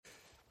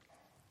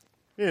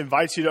I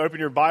invite you to open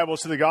your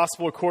Bibles to the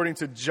Gospel according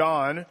to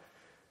John.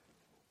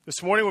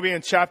 This morning we'll be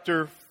in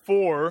chapter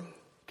 4,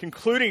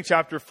 concluding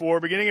chapter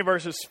 4, beginning in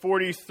verses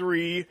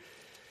 43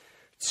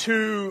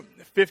 to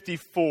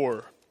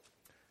 54.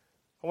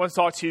 I want to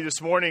talk to you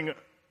this morning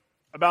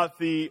about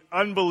the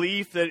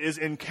unbelief that is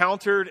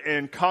encountered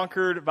and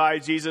conquered by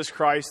Jesus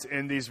Christ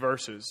in these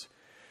verses.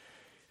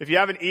 If you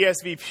have an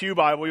ESV Pew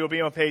Bible, you'll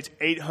be on page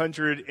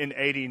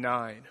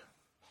 889.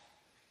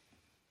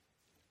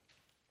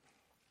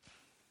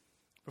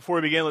 Before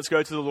we begin, let's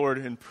go to the Lord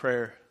in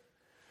prayer.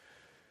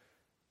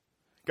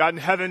 God in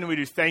heaven, we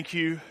do thank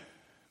you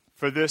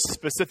for this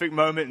specific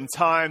moment in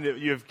time that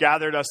you have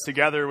gathered us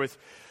together with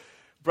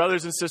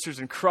brothers and sisters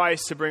in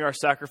Christ to bring our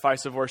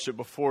sacrifice of worship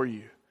before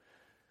you.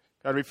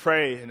 God, we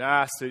pray and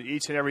ask that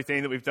each and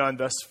everything that we've done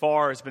thus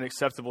far has been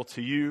acceptable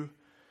to you.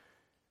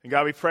 And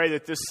God, we pray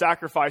that this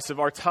sacrifice of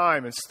our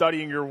time in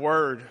studying your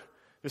word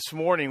this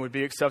morning would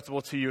be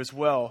acceptable to you as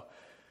well.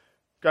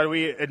 God,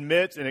 we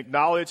admit and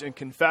acknowledge and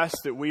confess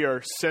that we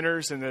are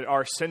sinners and that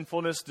our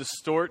sinfulness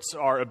distorts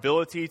our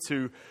ability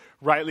to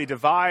rightly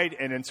divide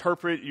and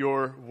interpret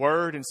your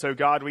word. And so,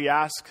 God, we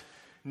ask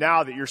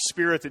now that your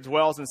spirit that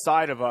dwells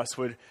inside of us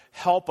would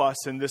help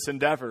us in this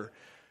endeavor.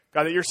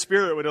 God, that your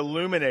spirit would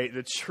illuminate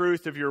the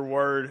truth of your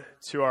word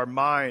to our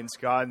minds,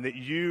 God, and that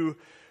you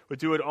would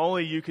do what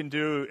only you can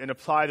do and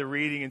apply the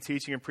reading and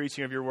teaching and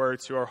preaching of your word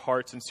to our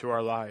hearts and to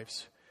our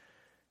lives.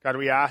 God,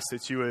 we ask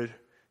that you would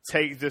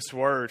take this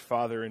word,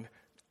 Father, and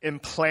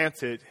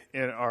implant it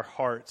in our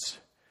hearts.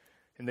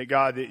 And that,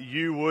 God, that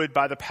you would,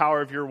 by the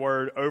power of your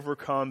word,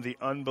 overcome the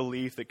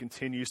unbelief that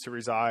continues to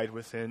reside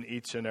within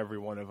each and every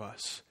one of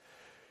us.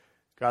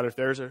 God, if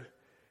there's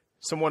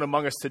someone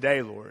among us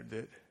today, Lord,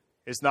 that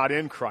is not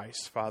in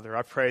Christ, Father,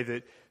 I pray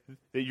that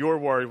your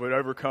word would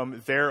overcome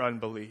their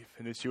unbelief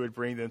and that you would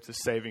bring them to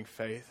saving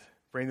faith,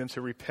 bring them to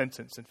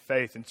repentance and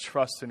faith and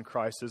trust in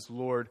Christ as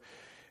Lord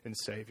and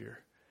Savior.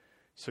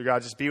 So,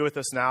 God, just be with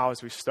us now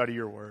as we study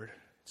your word.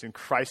 It's in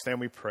Christ's name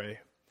we pray.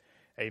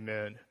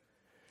 Amen.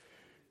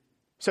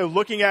 So,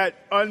 looking at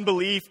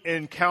unbelief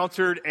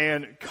encountered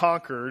and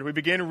conquered, we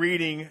begin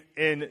reading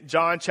in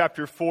John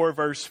chapter 4,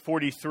 verse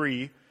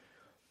 43.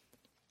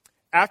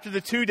 After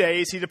the 2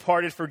 days, he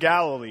departed for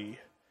Galilee,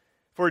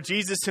 for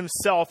Jesus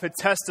himself had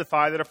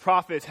testified that a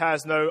prophet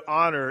has no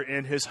honor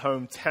in his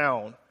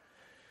hometown.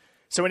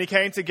 So when he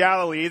came to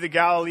Galilee, the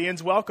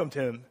Galileans welcomed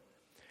him,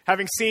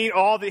 having seen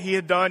all that he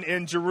had done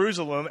in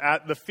Jerusalem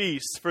at the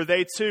feast, for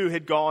they too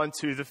had gone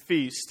to the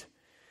feast.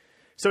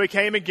 So he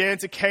came again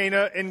to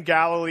Cana in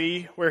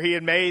Galilee, where he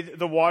had made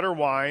the water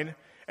wine,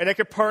 and at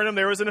Capernaum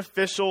there was an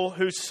official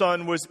whose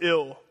son was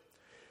ill.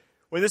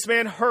 When this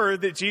man heard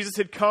that Jesus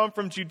had come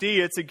from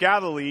Judea to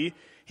Galilee,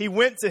 he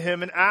went to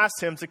him and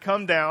asked him to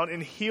come down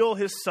and heal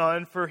his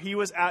son, for he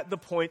was at the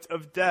point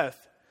of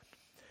death.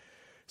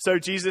 So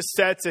Jesus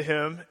said to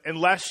him,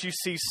 "Unless you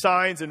see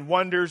signs and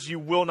wonders, you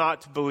will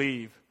not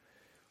believe."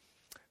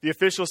 The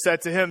official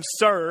said to him,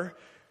 "Sir,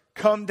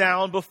 come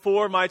down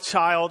before my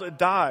child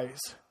dies."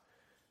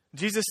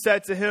 Jesus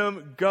said to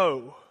him,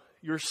 "Go,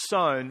 your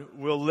son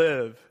will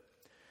live."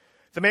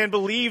 The man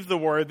believed the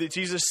word that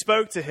Jesus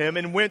spoke to him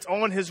and went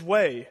on his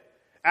way.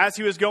 As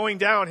he was going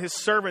down, his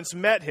servants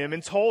met him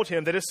and told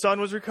him that his son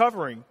was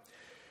recovering.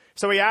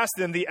 So he asked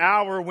them the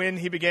hour when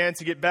he began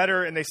to get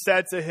better, and they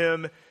said to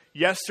him,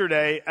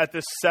 "Yesterday at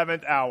the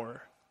 7th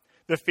hour,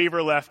 the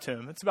fever left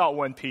him." It's about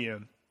 1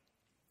 p.m.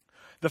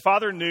 The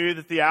father knew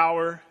that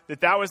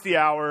that was the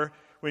hour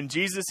when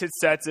Jesus had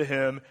said to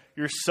him,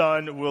 "Your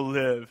son will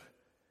live."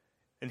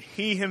 And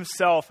he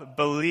himself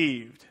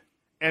believed,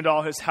 and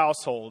all his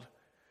household.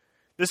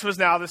 This was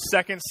now the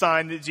second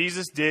sign that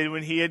Jesus did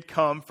when he had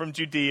come from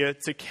Judea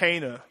to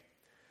Cana.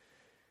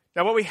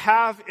 Now, what we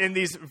have in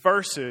these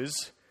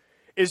verses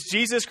is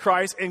Jesus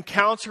Christ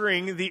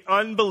encountering the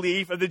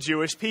unbelief of the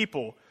Jewish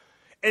people.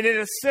 And in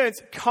a sense,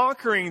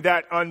 conquering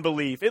that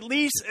unbelief, at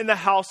least in the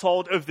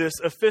household of this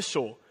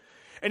official.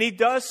 And he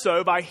does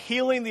so by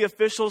healing the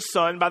official's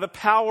son by the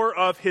power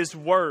of his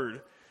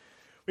word.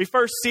 We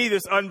first see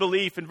this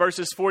unbelief in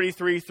verses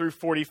 43 through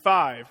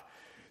 45.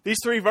 These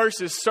three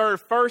verses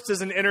serve first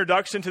as an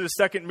introduction to the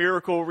second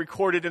miracle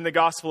recorded in the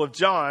Gospel of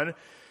John,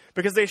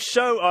 because they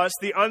show us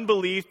the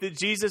unbelief that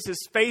Jesus is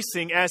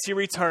facing as he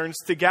returns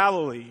to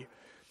Galilee.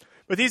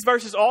 But these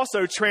verses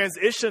also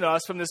transition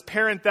us from this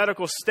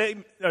parenthetical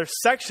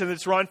section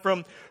that's run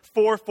from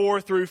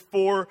 4:4 through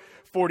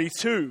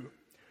 4:42.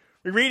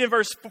 We read in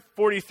verse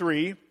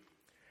 43,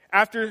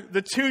 after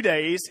the 2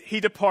 days, he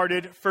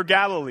departed for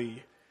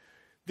Galilee.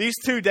 These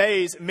 2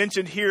 days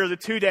mentioned here are the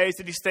 2 days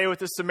that he stayed with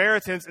the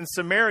Samaritans in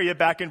Samaria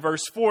back in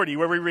verse 40,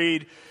 where we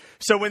read,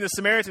 so when the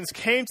Samaritans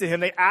came to him,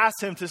 they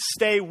asked him to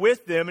stay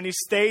with them, and he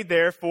stayed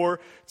there for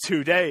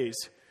 2 days.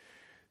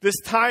 This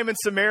time in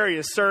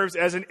Samaria serves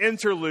as an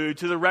interlude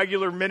to the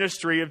regular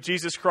ministry of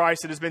Jesus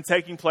Christ that has been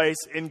taking place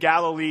in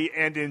Galilee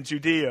and in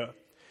Judea.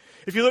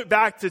 If you look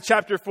back to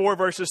chapter 4,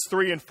 verses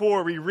 3 and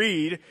 4, we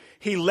read,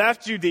 he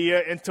left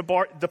Judea and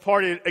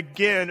departed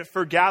again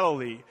for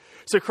Galilee.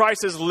 So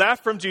Christ has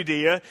left from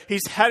Judea.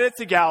 He's headed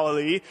to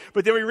Galilee.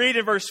 But then we read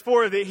in verse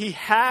 4 that he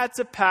had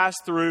to pass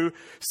through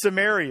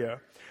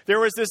Samaria. There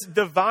was this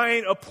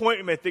divine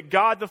appointment that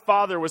God the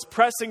Father was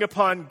pressing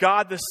upon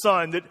God the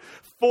Son that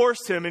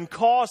forced him and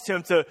caused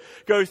him to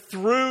go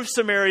through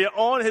Samaria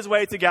on his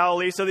way to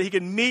Galilee so that he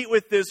could meet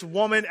with this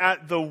woman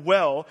at the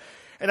well.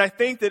 And I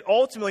think that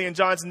ultimately in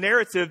John's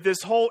narrative,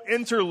 this whole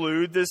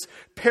interlude, this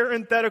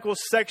parenthetical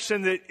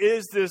section that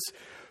is this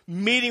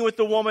meeting with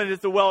the woman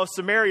at the well of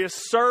Samaria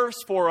serves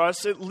for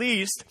us at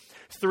least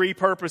three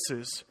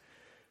purposes.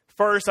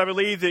 First, I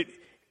believe that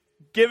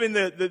given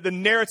the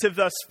narrative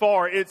thus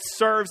far, it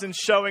serves in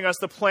showing us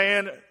the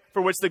plan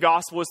for which the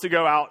gospel is to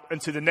go out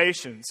into the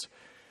nations.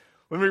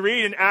 When we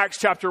read in Acts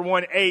chapter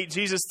 1:8,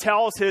 Jesus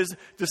tells his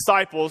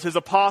disciples, his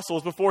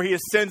apostles, before he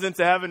ascends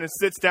into heaven and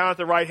sits down at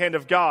the right hand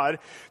of God,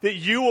 that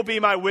you will be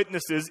my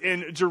witnesses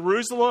in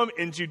Jerusalem,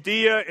 in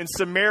Judea, in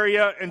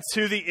Samaria, and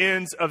to the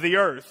ends of the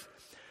earth.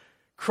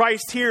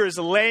 Christ here is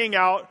laying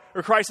out,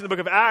 or Christ in the book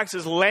of Acts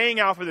is laying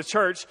out for the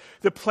church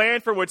the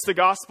plan for which the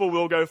gospel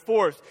will go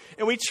forth.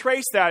 And we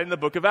trace that in the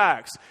book of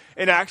Acts.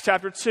 In Acts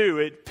chapter 2,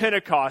 at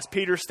Pentecost,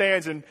 Peter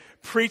stands and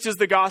preaches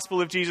the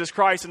gospel of Jesus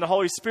Christ, and the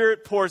Holy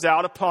Spirit pours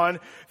out upon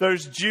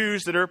those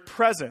Jews that are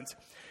present.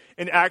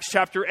 In Acts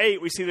chapter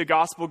 8, we see the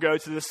gospel go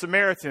to the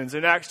Samaritans.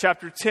 In Acts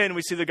chapter 10,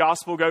 we see the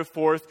gospel go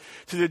forth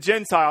to the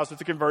Gentiles with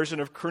the conversion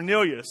of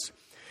Cornelius.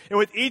 And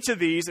with each of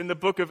these in the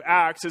book of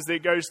Acts, as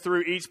it goes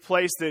through each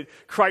place that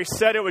Christ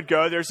said it would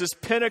go, there's this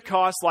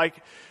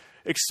Pentecost-like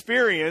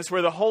experience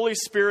where the Holy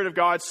Spirit of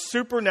God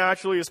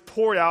supernaturally is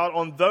poured out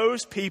on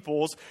those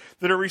peoples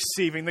that are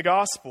receiving the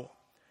gospel.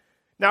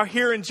 Now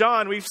here in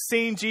John, we've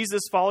seen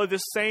Jesus follow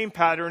this same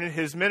pattern in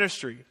his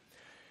ministry.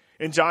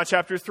 In John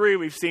chapter 3,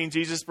 we've seen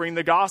Jesus bring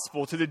the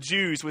gospel to the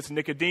Jews with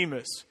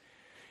Nicodemus.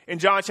 In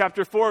John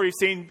chapter 4, we've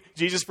seen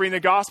Jesus bring the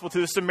gospel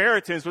to the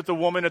Samaritans with the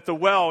woman at the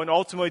well, and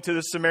ultimately to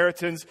the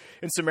Samaritans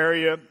in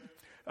Samaria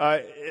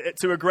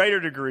to a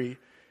greater degree.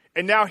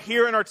 And now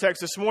here in our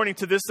text this morning,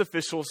 to this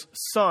official's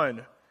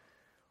son.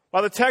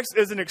 While the text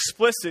isn't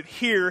explicit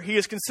here, he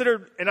is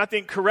considered, and I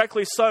think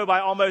correctly so, by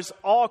almost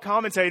all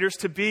commentators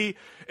to be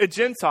a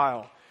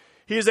Gentile.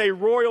 He is a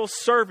royal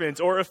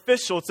servant or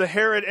official to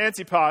Herod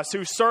Antipas,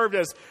 who served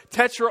as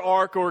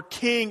tetrarch or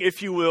king,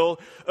 if you will,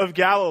 of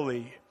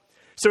Galilee.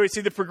 So we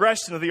see the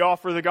progression of the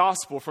offer of the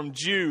gospel from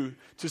Jew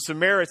to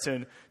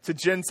Samaritan to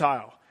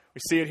Gentile. We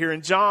see it here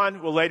in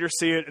John. We'll later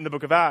see it in the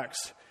book of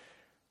Acts.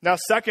 Now,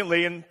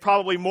 secondly, and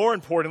probably more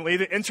importantly,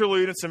 the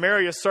interlude in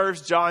Samaria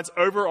serves John's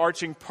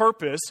overarching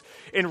purpose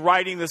in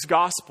writing this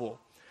gospel.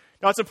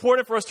 Now, it's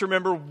important for us to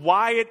remember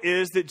why it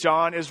is that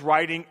John is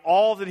writing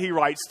all that he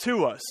writes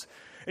to us.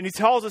 And he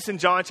tells us in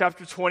John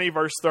chapter 20,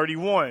 verse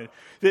 31,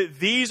 that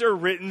these are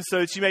written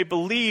so that you may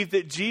believe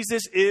that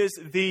Jesus is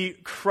the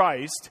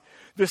Christ,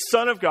 the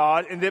Son of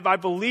God, and that by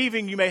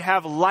believing you may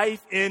have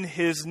life in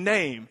his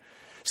name.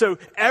 So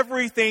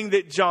everything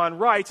that John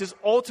writes is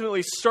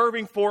ultimately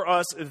serving for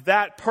us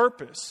that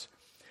purpose.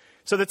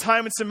 So the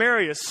time in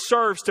Samaria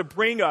serves to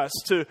bring us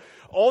to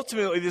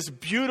ultimately this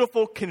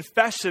beautiful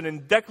confession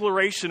and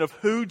declaration of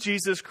who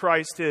Jesus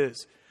Christ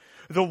is,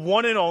 the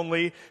one and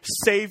only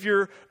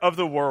Savior of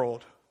the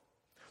world.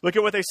 Look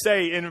at what they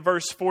say in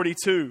verse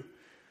 42.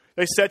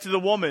 They said to the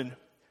woman,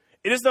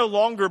 "It is no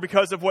longer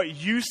because of what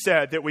you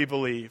said that we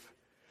believe.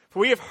 For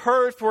we have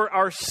heard for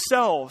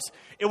ourselves,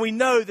 and we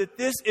know that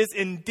this is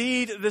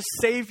indeed the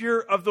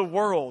Savior of the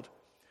world."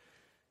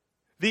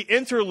 The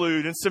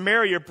interlude in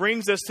Samaria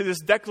brings us to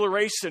this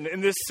declaration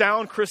in this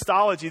sound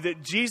Christology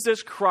that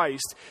Jesus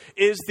Christ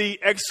is the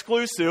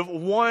exclusive,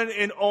 one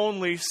and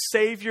only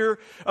Savior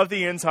of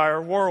the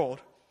entire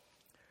world.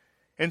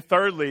 And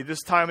thirdly,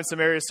 this time in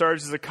Samaria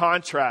serves as a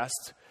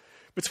contrast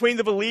between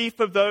the belief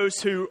of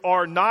those who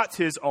are not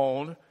his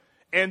own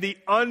and the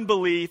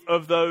unbelief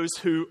of those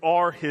who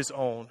are his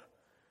own.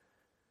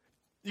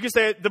 You can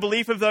say the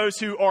belief of those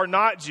who are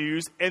not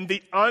Jews and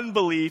the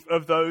unbelief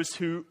of those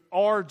who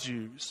are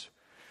Jews.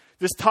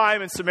 This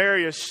time in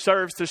Samaria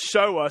serves to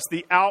show us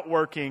the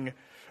outworking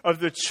of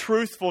the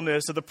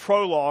truthfulness of the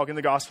prologue in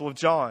the Gospel of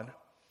John.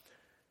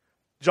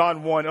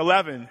 John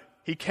 1:11,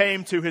 he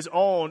came to his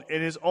own,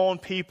 and his own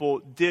people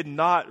did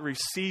not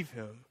receive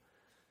him.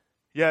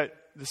 Yet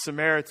the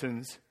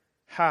Samaritans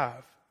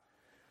have.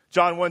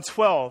 John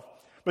 1:12,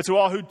 but to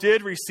all who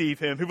did receive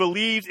him, who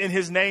believed in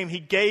his name, he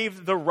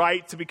gave the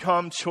right to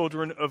become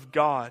children of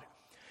God.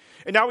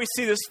 And now we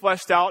see this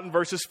fleshed out in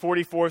verses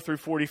 44 through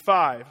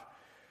 45.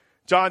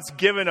 John's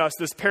given us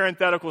this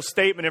parenthetical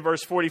statement in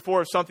verse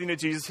 44 of something that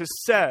Jesus has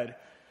said.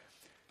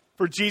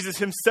 For Jesus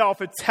himself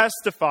had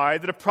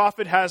testified that a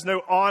prophet has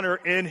no honor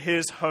in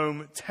his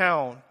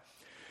hometown.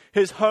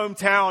 His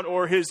hometown,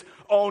 or his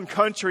own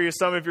country, as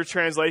some of your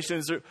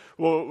translations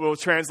will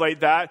translate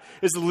that,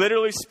 is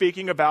literally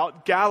speaking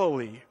about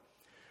Galilee.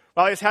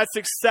 While he's had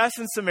success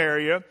in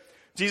Samaria,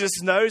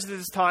 Jesus knows that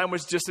his time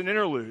was just an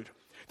interlude,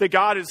 that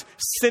God is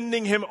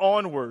sending him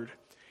onward.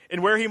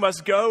 And where he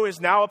must go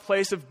is now a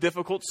place of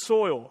difficult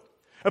soil,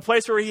 a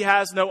place where he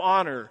has no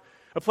honor,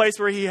 a place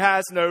where he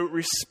has no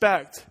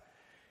respect.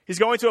 He's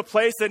going to a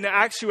place that in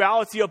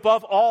actuality,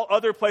 above all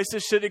other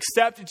places, should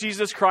accept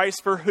Jesus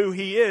Christ for who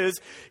he is,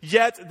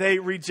 yet they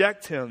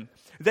reject him.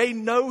 They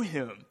know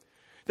him.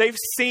 They've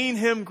seen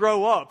him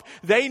grow up.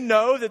 They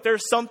know that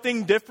there's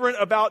something different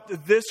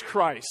about this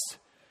Christ.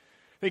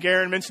 I think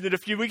Aaron mentioned it a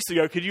few weeks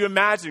ago. Could you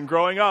imagine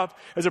growing up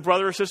as a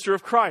brother or sister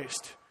of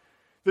Christ?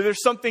 That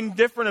there's something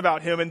different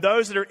about him, and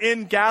those that are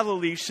in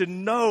Galilee should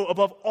know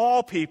above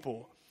all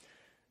people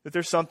that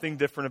there's something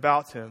different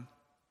about him.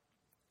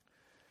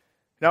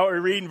 Now what we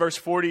read in verse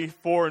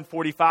 44 and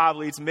 45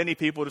 leads many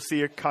people to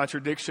see a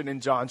contradiction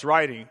in John's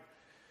writing.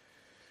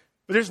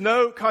 But there's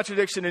no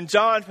contradiction in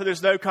John, for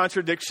there's no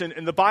contradiction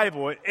in the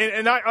Bible.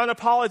 And I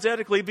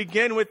unapologetically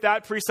begin with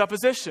that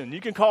presupposition. You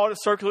can call it a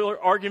circular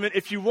argument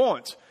if you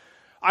want.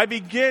 I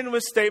begin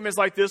with statements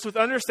like this with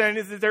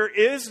understanding that there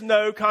is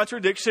no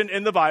contradiction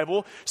in the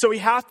Bible. So we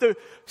have to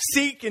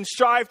seek and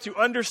strive to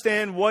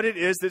understand what it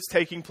is that's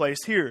taking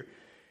place here.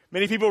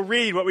 Many people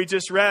read what we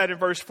just read in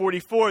verse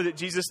 44, that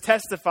Jesus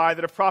testified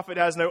that a prophet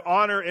has no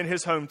honor in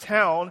his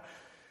hometown.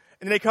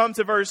 And they come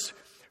to verse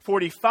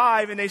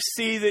 45 and they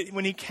see that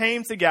when he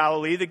came to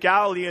Galilee, the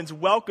Galileans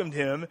welcomed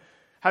him,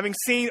 having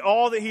seen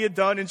all that he had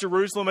done in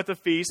Jerusalem at the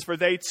feast, for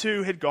they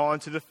too had gone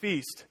to the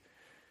feast.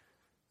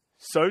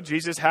 So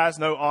Jesus has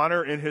no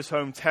honor in his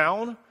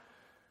hometown.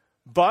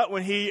 But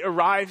when he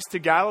arrives to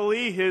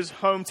Galilee, his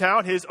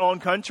hometown, his own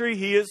country,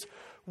 he is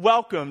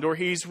welcomed, or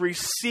he's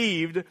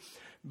received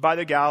by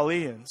the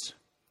Galileans.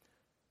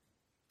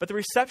 But the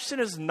reception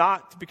is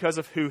not because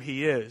of who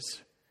he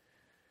is.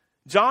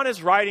 John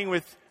is writing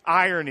with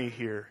irony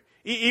here,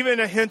 even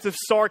a hint of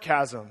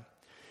sarcasm.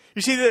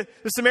 You see, the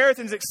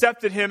Samaritans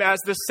accepted him as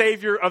the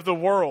Savior of the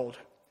world.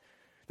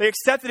 They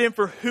accepted him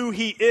for who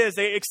he is.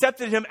 They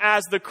accepted him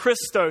as the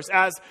Christos,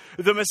 as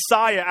the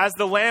Messiah, as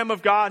the Lamb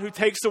of God who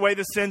takes away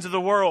the sins of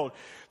the world.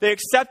 They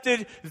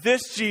accepted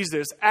this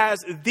Jesus as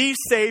the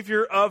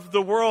Savior of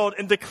the world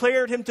and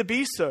declared him to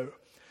be so.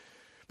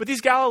 But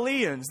these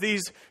Galileans,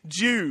 these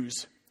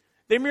Jews,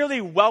 they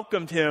merely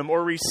welcomed him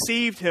or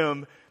received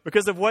him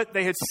because of what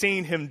they had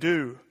seen him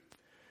do.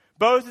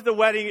 Both at the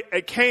wedding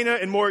at Cana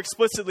and more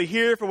explicitly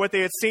here for what they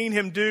had seen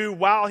him do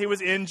while he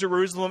was in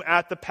Jerusalem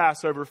at the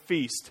Passover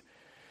feast.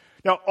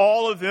 Now,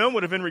 all of them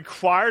would have been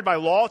required by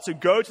law to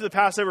go to the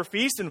Passover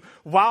feast. And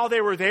while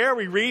they were there,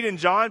 we read in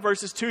John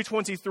verses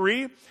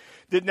 2:23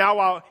 that now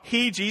while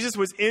he, Jesus,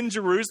 was in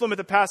Jerusalem at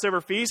the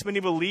Passover feast, when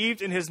he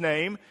believed in his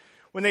name,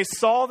 when they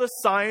saw the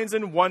signs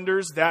and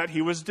wonders that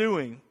he was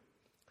doing.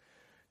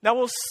 Now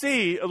we'll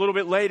see a little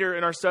bit later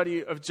in our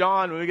study of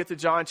John, when we get to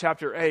John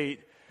chapter 8,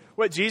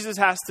 what Jesus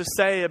has to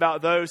say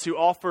about those who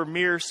offer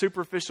mere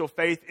superficial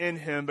faith in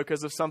him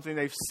because of something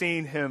they've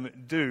seen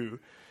him do.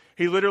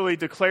 He literally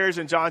declares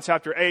in John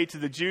chapter 8 to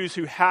the Jews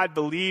who had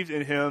believed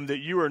in him that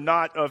you are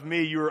not of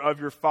me, you are of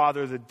your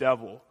father, the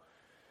devil.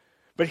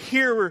 But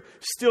here we're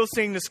still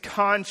seeing this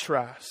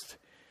contrast.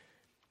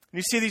 And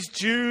you see these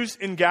Jews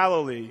in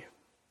Galilee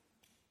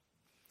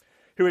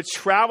who had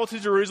traveled to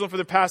Jerusalem for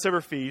the Passover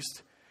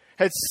feast,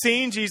 had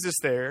seen Jesus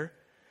there.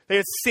 They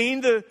had seen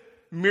the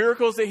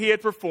miracles that he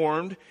had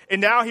performed,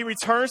 and now he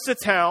returns to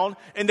town,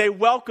 and they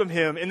welcome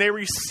him, and they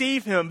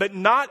receive him, but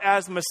not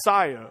as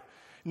Messiah,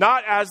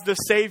 not as the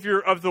Savior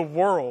of the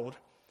world.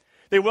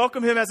 They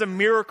welcome him as a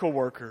miracle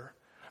worker,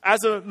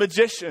 as a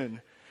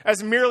magician,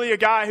 as merely a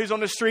guy who's on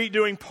the street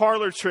doing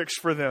parlor tricks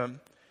for them.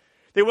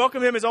 They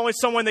welcome him as only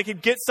someone they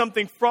could get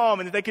something from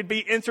and that they could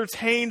be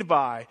entertained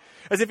by,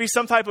 as if he's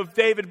some type of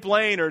David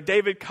Blaine or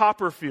David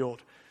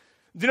Copperfield.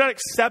 They do not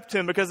accept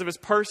him because of his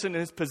person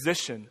and his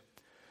position.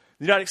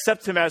 They do not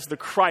accept him as the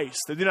Christ.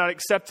 They do not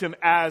accept him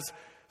as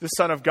the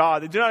Son of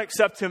God. They do not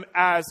accept him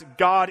as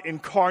God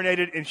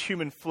incarnated in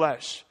human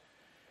flesh.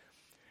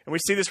 And we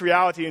see this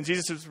reality in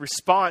Jesus'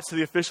 response to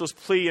the official's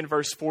plea in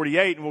verse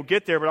 48. And we'll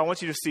get there, but I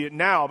want you to see it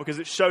now because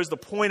it shows the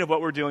point of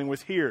what we're dealing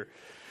with here.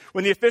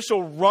 When the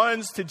official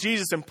runs to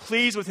Jesus and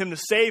pleads with him to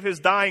save his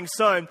dying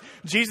son,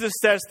 Jesus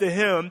says to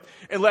him,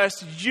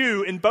 unless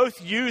you, and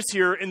both yous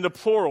here in the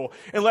plural,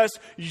 unless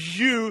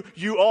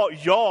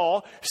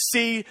y'all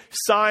see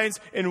signs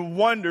and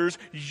wonders,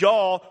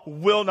 y'all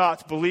will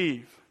not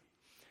believe.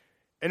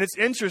 And it's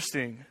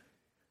interesting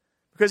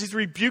because he's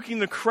rebuking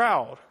the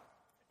crowd.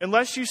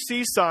 Unless you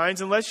see signs,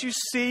 unless you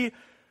see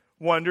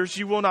wonders,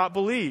 you will not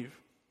believe.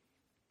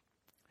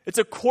 It's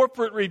a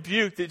corporate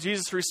rebuke that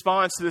Jesus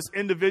responds to this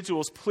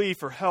individual's plea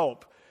for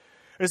help.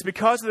 And it's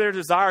because of their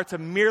desire to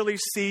merely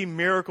see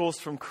miracles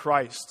from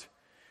Christ.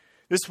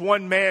 This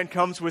one man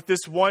comes with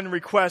this one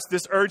request,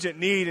 this urgent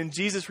need, and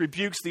Jesus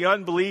rebukes the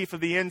unbelief of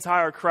the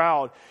entire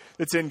crowd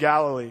that's in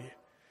Galilee.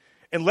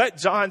 And let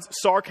John's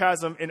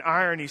sarcasm and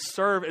irony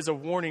serve as a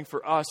warning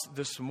for us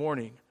this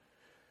morning.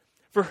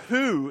 For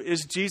who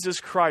is Jesus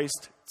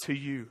Christ to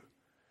you?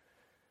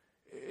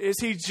 Is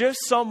he just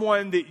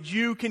someone that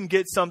you can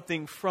get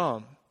something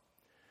from?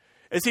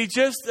 Is he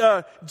just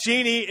a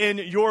genie in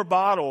your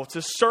bottle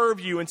to serve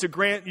you and to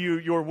grant you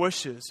your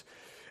wishes?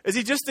 Is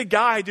he just a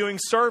guy doing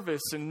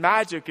service and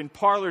magic and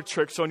parlor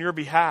tricks on your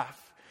behalf?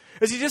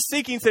 Is he just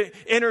seeking to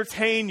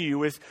entertain you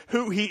with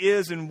who he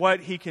is and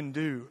what he can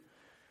do?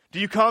 Do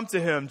you come to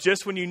him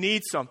just when you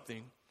need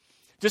something?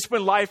 Just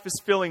when life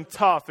is feeling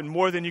tough and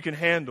more than you can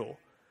handle?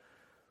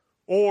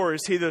 Or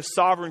is he the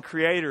sovereign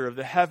creator of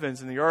the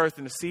heavens and the earth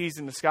and the seas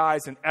and the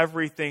skies and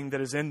everything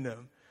that is in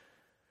them?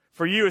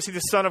 For you, is he the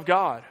Son of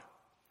God?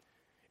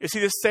 Is he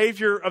the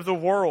Savior of the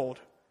world?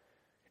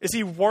 Is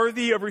he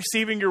worthy of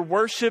receiving your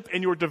worship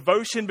and your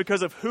devotion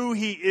because of who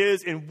he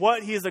is and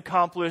what he has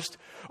accomplished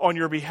on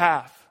your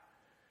behalf?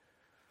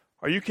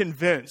 Are you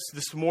convinced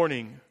this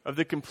morning of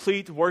the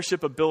complete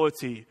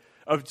worshipability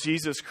of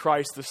Jesus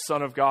Christ, the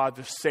Son of God,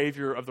 the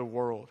Savior of the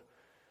world?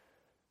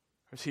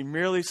 Or is he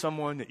merely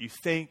someone that you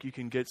think you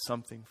can get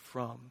something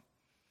from?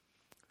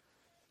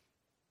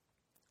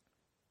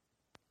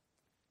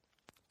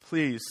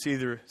 Please see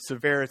the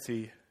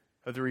severity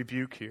of the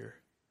rebuke here.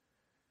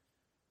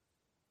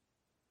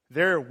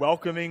 Their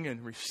welcoming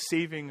and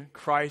receiving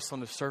Christ on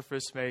the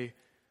surface may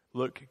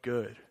look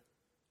good,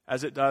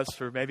 as it does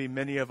for maybe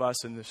many of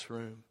us in this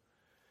room.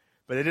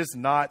 But it is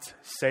not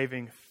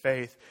saving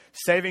faith.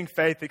 Saving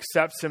faith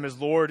accepts him as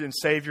Lord and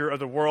Savior of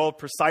the world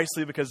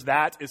precisely because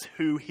that is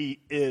who he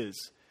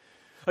is.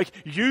 Like,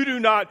 you do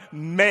not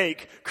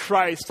make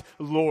Christ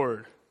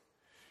Lord.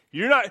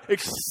 You do not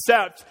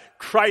accept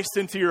Christ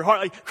into your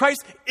heart. Like,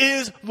 Christ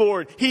is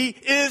Lord. He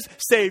is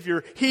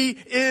Savior. He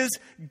is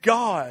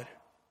God.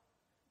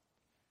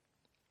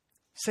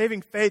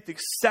 Saving faith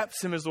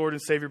accepts him as Lord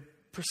and Savior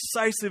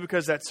precisely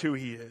because that's who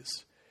he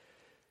is.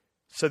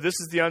 So this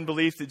is the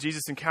unbelief that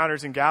Jesus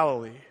encounters in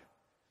Galilee.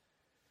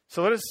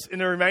 So let us, in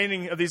the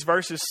remaining of these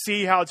verses,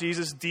 see how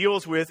Jesus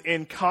deals with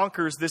and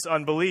conquers this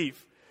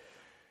unbelief.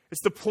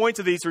 It's the point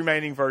of these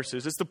remaining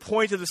verses. It's the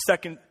point of the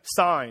second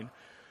sign.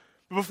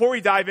 But before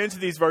we dive into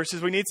these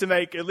verses, we need to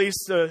make at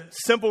least a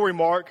simple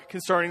remark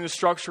concerning the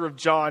structure of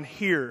John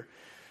here.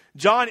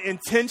 John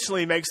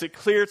intentionally makes it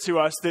clear to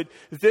us that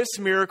this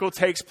miracle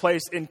takes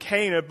place in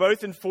Cana,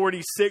 both in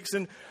 46,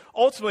 and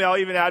ultimately I'll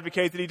even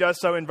advocate that he does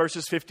so in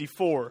verses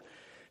 54.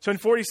 So in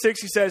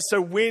 46 he says,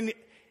 "So when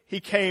he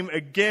came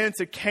again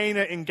to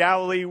Cana in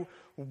Galilee,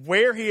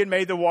 where he had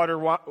made the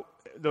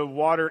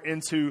water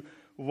into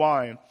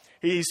wine."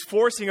 He's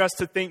forcing us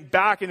to think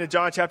back into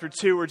John chapter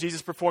 2, where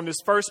Jesus performed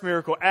his first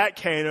miracle at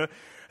Cana.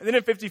 And then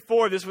in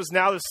 54, this was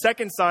now the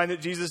second sign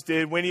that Jesus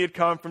did when he had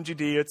come from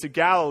Judea to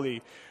Galilee.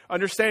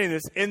 Understanding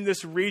this, in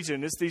this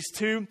region, it's these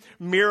two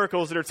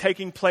miracles that are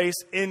taking place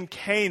in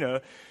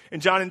Cana.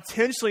 And John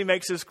intentionally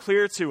makes this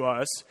clear to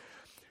us,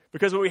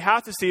 because what we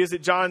have to see is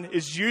that John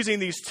is using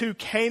these two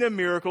Cana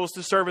miracles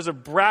to serve as a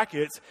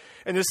bracket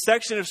in this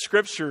section of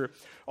Scripture.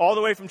 All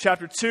the way from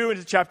chapter 2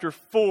 into chapter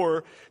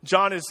 4,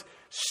 John is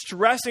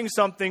stressing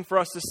something for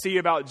us to see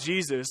about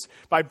Jesus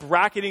by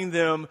bracketing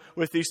them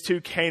with these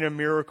two Cana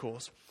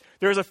miracles.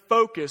 There's a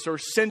focus or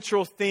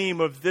central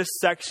theme of this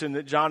section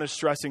that John is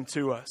stressing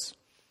to us.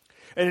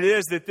 And it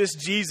is that this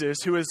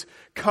Jesus, who has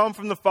come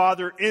from the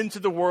Father into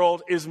the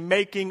world, is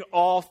making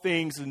all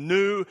things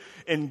new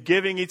and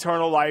giving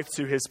eternal life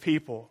to his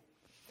people.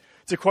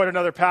 To quote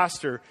another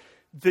pastor,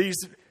 this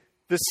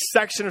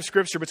section of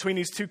Scripture between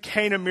these two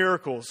Cana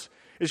miracles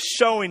is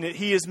showing that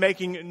he is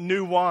making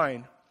new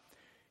wine.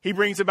 He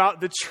brings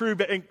about the true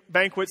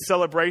banquet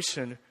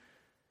celebration.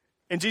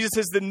 And Jesus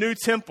is the new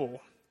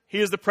temple. He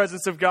is the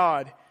presence of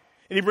God.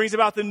 And he brings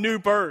about the new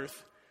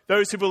birth.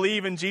 Those who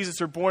believe in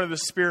Jesus are born of the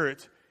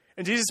Spirit.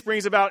 And Jesus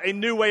brings about a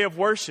new way of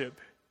worship.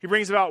 He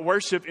brings about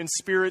worship in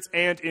spirit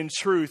and in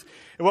truth.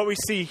 And what we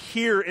see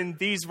here in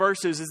these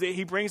verses is that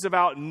he brings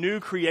about new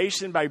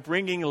creation by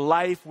bringing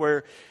life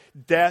where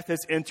death has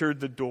entered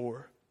the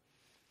door.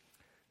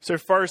 So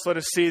first, let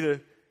us see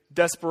the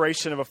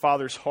desperation of a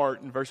father's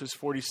heart in verses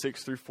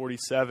 46 through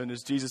 47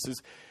 as Jesus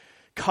is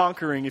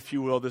conquering, if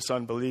you will, this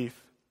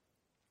unbelief.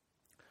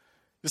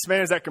 This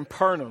man is at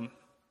Capernaum.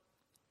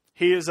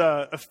 He is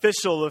an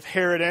official of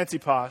Herod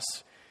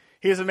Antipas.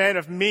 He is a man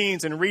of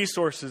means and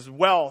resources,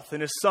 wealth,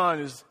 and his son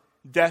is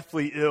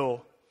deathly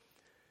ill.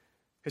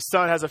 His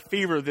son has a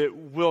fever that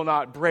will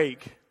not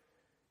break.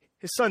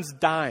 His son's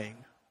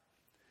dying.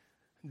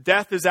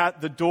 Death is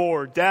at the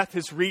door. Death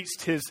has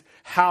reached his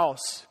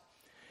house.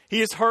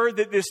 He has heard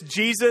that this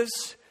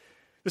Jesus,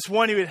 this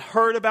one he had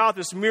heard about,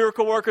 this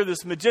miracle worker,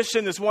 this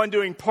magician, this one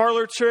doing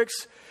parlor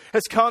tricks,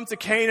 has come to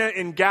Cana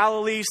in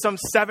Galilee, some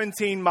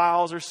 17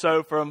 miles or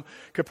so from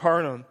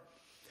Capernaum.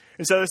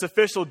 And so this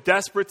official,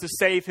 desperate to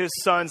save his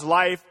son's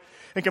life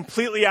and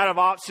completely out of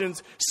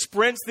options,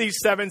 sprints these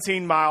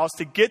 17 miles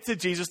to get to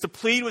Jesus, to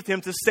plead with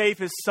him to save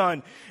his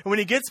son. And when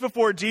he gets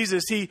before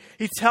Jesus, he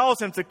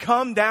tells him to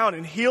come down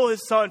and heal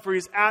his son, for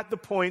he's at the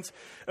point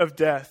of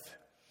death.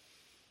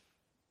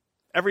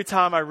 Every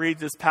time I read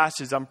this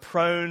passage, I'm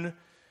prone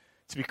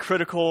to be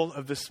critical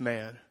of this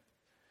man.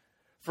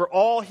 For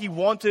all he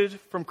wanted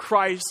from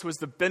Christ was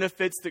the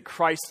benefits that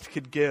Christ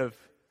could give.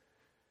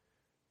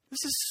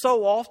 This is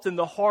so often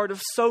the heart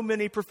of so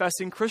many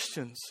professing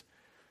Christians.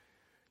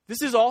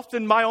 This is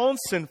often my own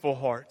sinful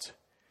heart.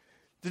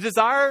 The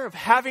desire of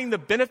having the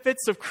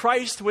benefits of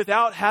Christ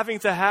without having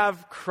to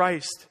have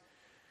Christ.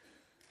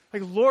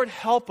 Like, Lord,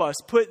 help us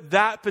put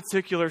that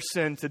particular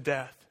sin to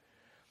death.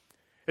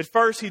 At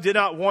first, he did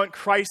not want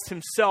Christ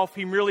himself.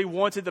 He merely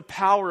wanted the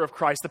power of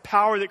Christ, the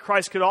power that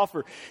Christ could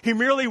offer. He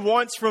merely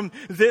wants from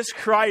this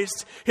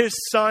Christ, his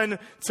Son,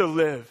 to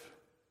live.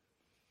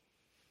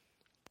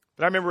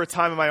 But I remember a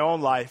time in my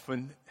own life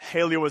when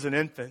Haley was an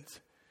infant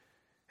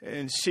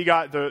and she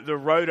got the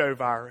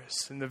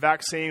rotavirus, and the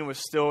vaccine was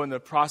still in the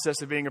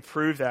process of being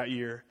approved that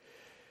year.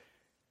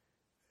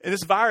 And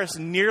this virus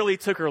nearly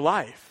took her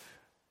life.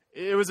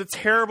 It was a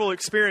terrible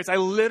experience. I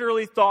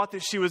literally thought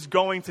that she was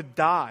going to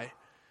die.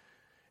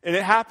 And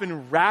it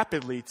happened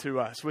rapidly to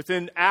us.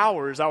 Within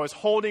hours, I was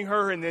holding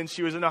her, and then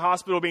she was in the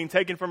hospital being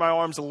taken from my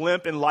arms,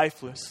 limp and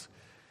lifeless.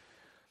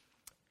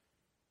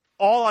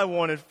 All I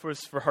wanted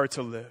was for her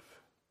to live.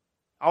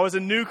 I was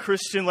a new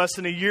Christian less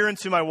than a year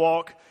into my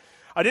walk.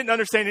 I didn't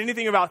understand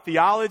anything about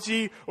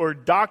theology or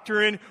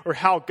doctrine or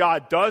how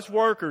God does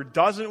work or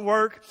doesn't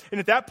work.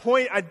 And at that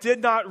point, I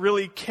did not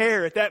really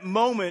care. At that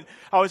moment,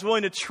 I was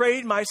willing to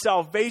trade my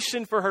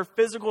salvation for her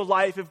physical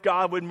life if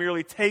God would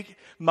merely take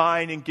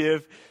mine and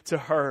give to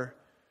her.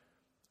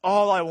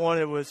 All I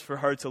wanted was for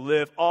her to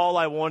live. All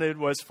I wanted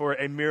was for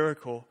a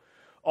miracle.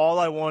 All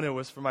I wanted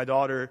was for my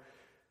daughter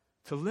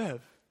to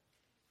live.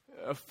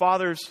 A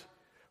father's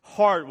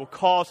heart will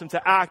cause him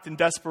to act in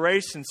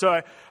desperation.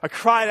 So I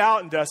cried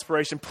out in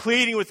desperation,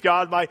 pleading with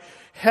God, my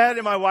head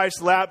in my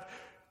wife's lap,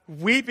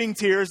 weeping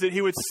tears that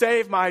he would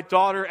save my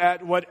daughter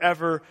at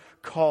whatever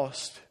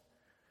cost.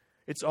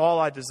 It's all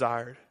I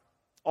desired.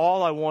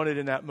 All I wanted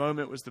in that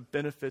moment was the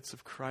benefits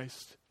of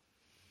Christ.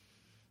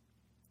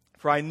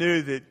 For I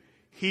knew that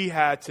he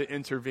had to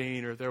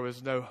intervene or there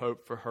was no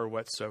hope for her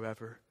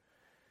whatsoever,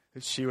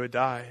 that she would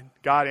die.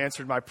 God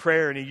answered my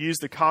prayer, and he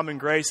used the common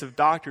grace of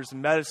doctors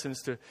and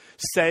medicines to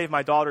save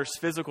my daughter's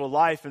physical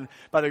life. And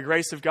by the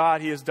grace of God,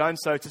 he has done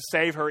so to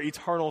save her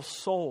eternal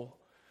soul.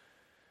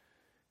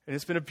 And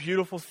it's been a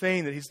beautiful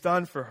thing that he's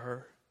done for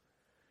her,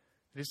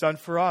 that he's done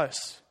for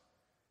us.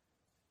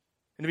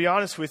 And to be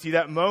honest with you,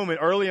 that moment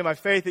early in my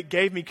faith, it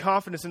gave me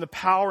confidence in the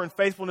power and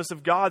faithfulness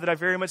of God that I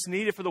very much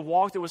needed for the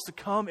walk that was to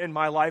come in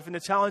my life and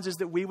the challenges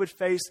that we would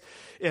face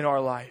in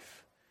our life.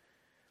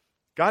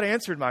 God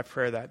answered my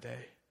prayer that day.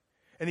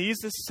 And he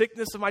used the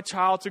sickness of my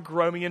child to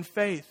grow me in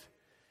faith.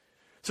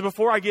 So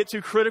before I get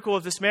too critical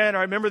of this man,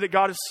 I remember that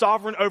God is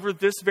sovereign over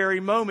this very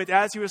moment,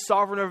 as he was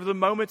sovereign over the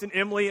moment in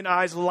Emily and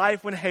I's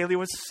life when Haley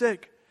was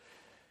sick.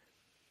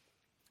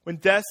 When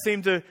death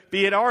seemed to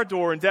be at our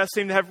door and death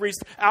seemed to have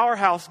reached our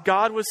house,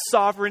 God was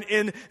sovereign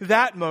in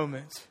that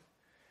moment.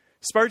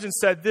 Spurgeon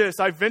said this: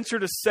 I venture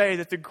to say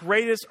that the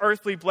greatest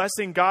earthly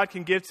blessing God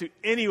can give to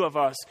any of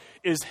us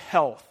is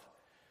health,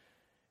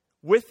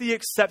 with the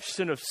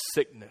exception of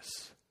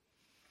sickness.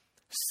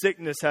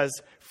 Sickness has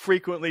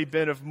frequently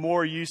been of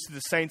more use to the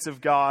saints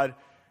of God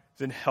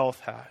than health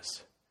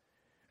has.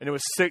 And it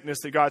was sickness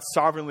that God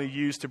sovereignly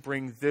used to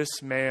bring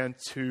this man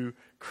to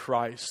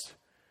Christ.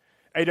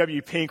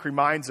 A.W. Pink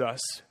reminds us,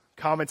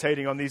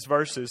 commentating on these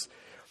verses,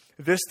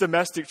 this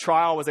domestic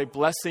trial was a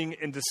blessing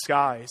in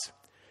disguise,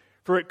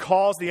 for it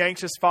caused the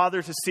anxious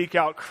father to seek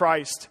out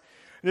Christ.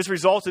 And this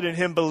resulted in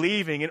him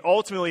believing, and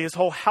ultimately his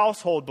whole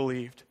household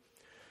believed.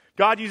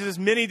 God uses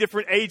many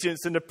different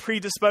agents into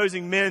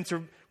predisposing men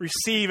to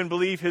receive and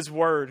believe his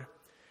word.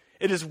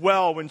 It is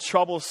well when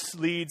trouble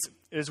leads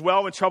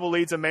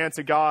a man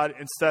to God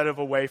instead of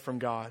away from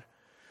God.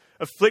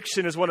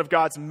 Affliction is one of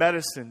God's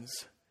medicines.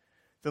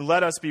 Then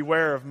let us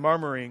beware of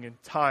murmuring in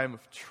time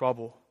of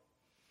trouble.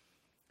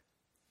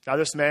 Now,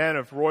 this man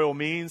of royal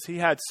means, he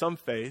had some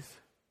faith.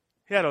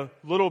 He had a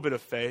little bit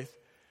of faith,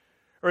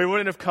 or he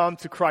wouldn't have come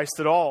to Christ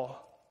at all.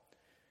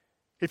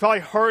 He probably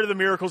heard of the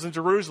miracles in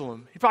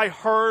Jerusalem. He probably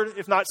heard,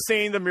 if not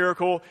seen, the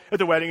miracle at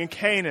the wedding in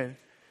Canaan.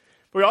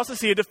 But we also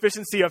see a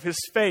deficiency of his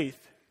faith.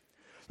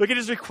 Look at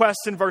his request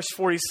in verse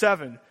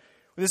 47.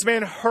 When this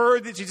man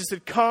heard that Jesus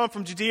had come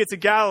from Judea to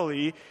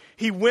Galilee,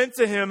 he went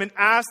to him and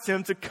asked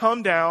him to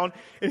come down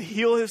and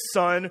heal his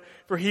son,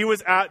 for he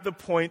was at the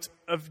point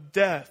of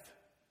death.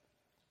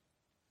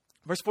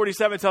 Verse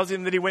 47 tells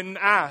him that he went and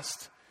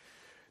asked.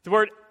 The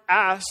word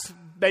asked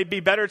may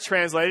be better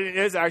translated. It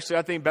is actually,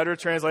 I think, better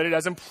translated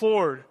as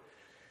implored.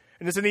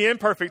 And it's in the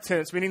imperfect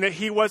tense, meaning that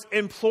he was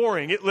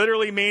imploring. It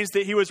literally means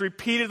that he was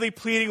repeatedly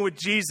pleading with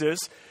Jesus,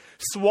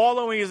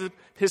 swallowing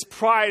his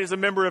pride as a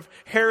member of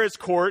Herod's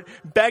court,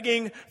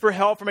 begging for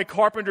help from a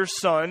carpenter's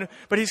son.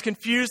 But he's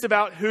confused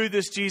about who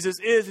this Jesus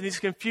is, and he's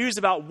confused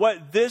about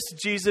what this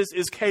Jesus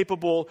is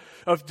capable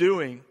of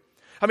doing.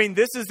 I mean,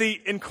 this is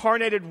the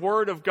incarnated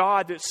Word of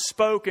God that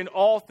spoke, and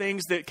all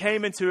things that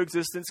came into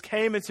existence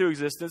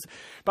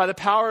by the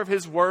power of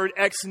his Word,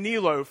 ex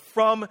nihilo,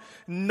 from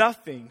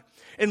nothing.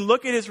 And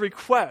look at his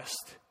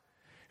request.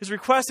 His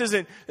request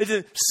isn't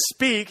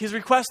speak. His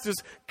request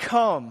is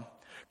come.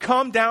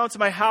 Come down to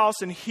my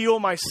house and heal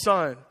my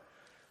son.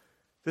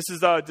 This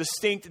is a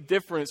distinct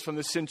difference from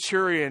the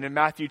centurion in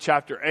Matthew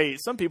chapter 8.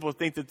 Some people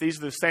think that these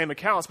are the same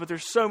accounts, but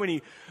there's so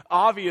many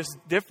obvious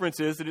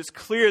differences that it's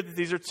clear that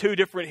these are two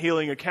different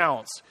healing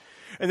accounts.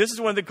 And this is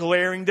one of the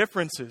glaring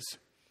differences.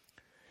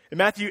 In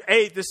Matthew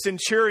 8, the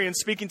centurion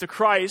speaking to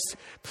Christ,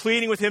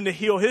 pleading with him to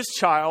heal his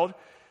child,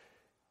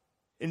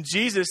 and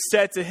Jesus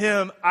said to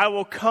him, "I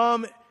will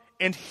come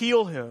and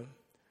heal him."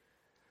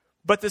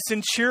 But the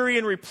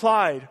centurion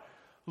replied,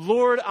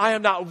 "Lord, I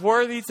am not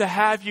worthy to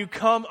have you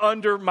come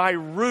under my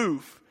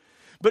roof,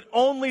 but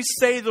only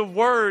say the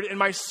word and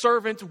my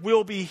servant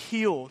will be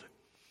healed."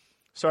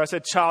 So I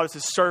said child, it's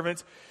his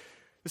servant.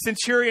 The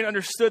centurion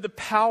understood the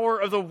power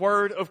of the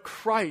word of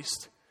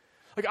Christ.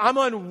 Like, I'm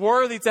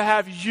unworthy to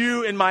have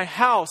you in my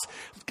house.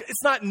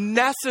 It's not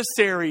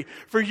necessary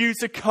for you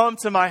to come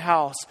to my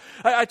house.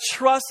 I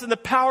trust in the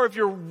power of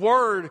your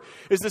word,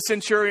 as the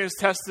centurion is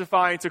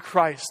testifying to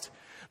Christ.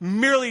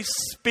 Merely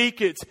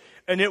speak it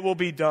and it will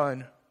be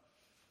done.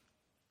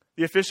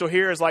 The official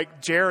here is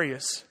like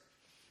Jairus.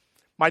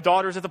 My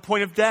daughter's at the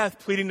point of death,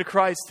 pleading to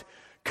Christ,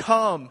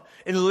 "Come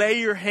and lay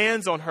your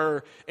hands on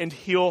her and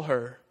heal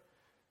her."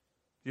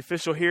 The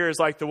official here is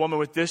like the woman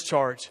with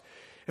discharge.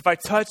 If I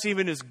touch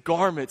even his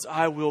garments,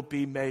 I will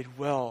be made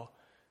well.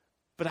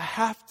 But I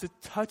have to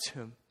touch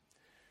him.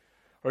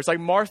 Or it's like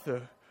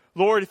Martha.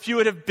 Lord, if you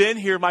would have been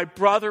here, my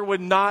brother would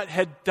not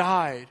have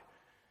died.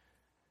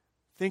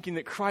 Thinking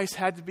that Christ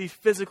had to be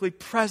physically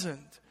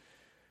present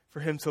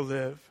for him to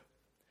live.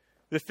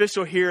 The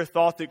official here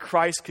thought that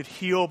Christ could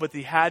heal, but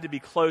he had to be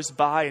close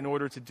by in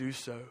order to do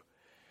so.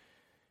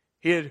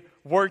 He had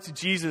worked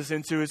Jesus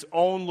into his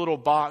own little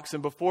box,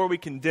 and before we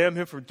condemn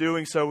him for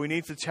doing so, we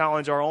need to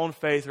challenge our own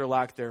faith or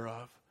lack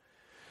thereof.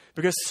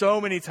 Because so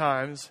many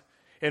times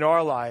in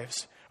our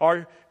lives,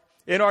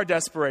 in our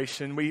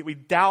desperation, we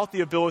doubt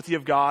the ability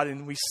of God,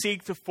 and we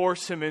seek to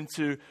force him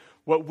into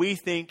what we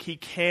think he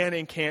can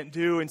and can't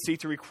do, and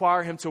seek to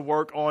require him to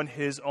work on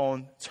his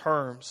own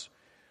terms.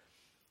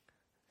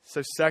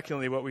 So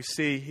secondly, what we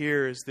see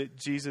here is that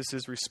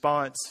Jesus'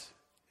 response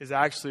is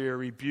actually a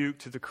rebuke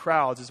to the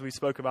crowds, as we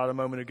spoke about a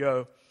moment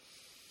ago.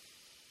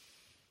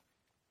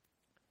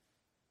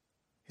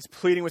 He's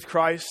pleading with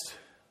Christ.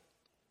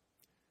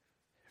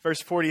 Verse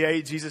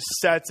 48, Jesus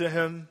said to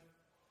him,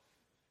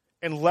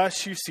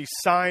 "Unless you see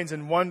signs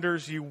and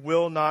wonders, you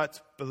will not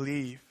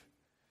believe."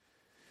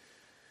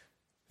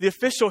 The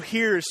official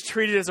here is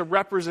treated as a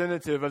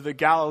representative of the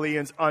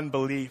Galileans'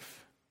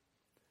 unbelief.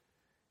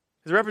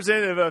 As a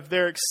representative of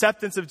their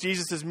acceptance of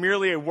Jesus as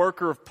merely a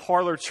worker of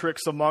parlor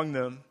tricks among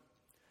them.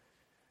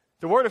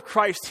 The word of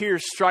Christ here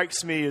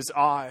strikes me as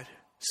odd,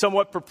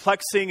 somewhat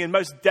perplexing, and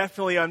most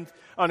definitely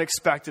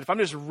unexpected. If I'm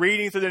just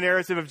reading through the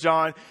narrative of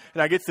John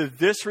and I get to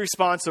this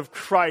response of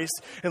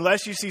Christ,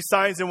 "Unless you see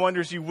signs and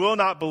wonders, you will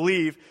not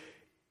believe,"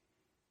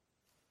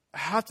 I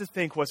have to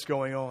think what's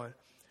going on.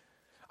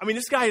 I mean,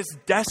 this guy is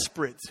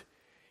desperate.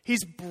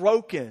 He's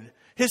broken.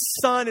 His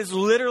son is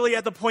literally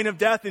at the point of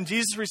death, and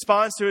Jesus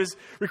responds to his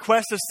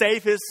request to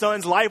save his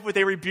son's life with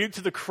a rebuke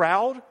to the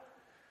crowd.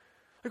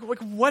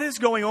 Like what is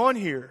going on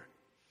here?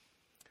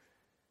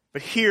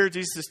 But here,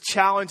 Jesus is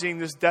challenging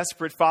this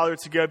desperate father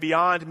to go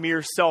beyond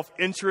mere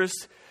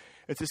self-interest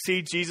and to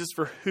see Jesus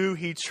for who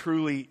he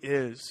truly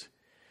is.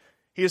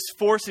 He is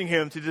forcing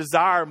him to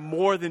desire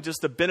more than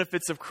just the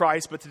benefits of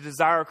Christ, but to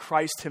desire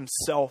Christ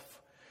himself.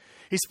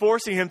 He's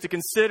forcing him to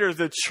consider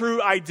the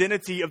true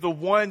identity of the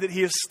one that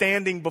he is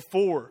standing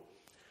before.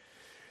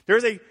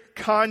 There's a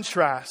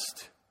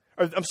contrast.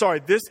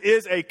 This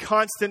is a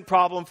constant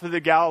problem for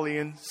the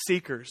Galilean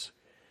seekers.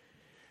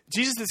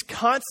 Jesus is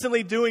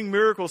constantly doing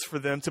miracles for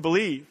them to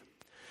believe.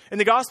 In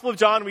the Gospel of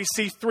John, we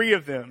see 3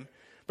 of them.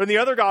 But in the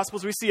other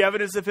Gospels, we see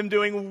evidence of him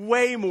doing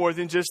way more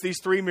than just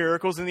these 3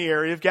 miracles in the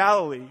area of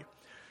Galilee.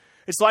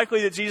 It's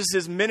likely that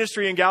Jesus'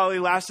 ministry in Galilee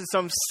lasted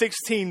some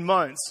 16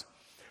 months.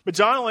 But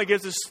John only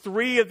gives us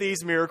 3 of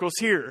these miracles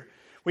here.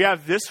 We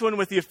have this one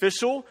with the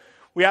official.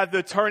 We have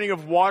the turning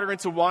of water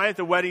into wine at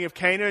the wedding of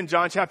Cana in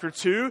John chapter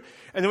 2.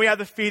 And then we have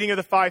the feeding of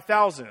the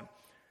 5,000.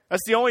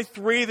 That's the only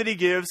 3 that he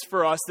gives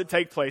for us that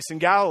take place in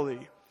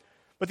Galilee.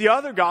 But the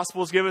other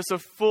Gospels give us a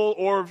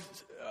full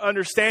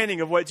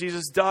understanding of what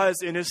Jesus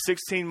does in his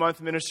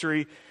 16-month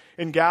ministry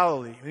in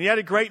Galilee. And he had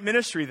a great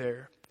ministry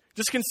there.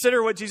 Just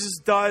consider what Jesus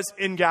does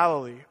in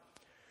Galilee.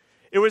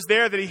 It was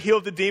there that he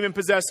healed the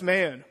demon-possessed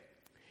man.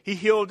 He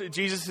healed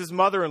Jesus'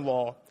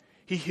 mother-in-law.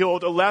 He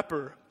healed a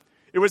leper.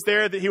 It was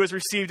there that he was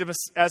received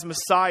as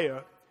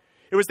Messiah.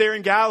 It was there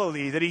in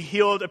Galilee that he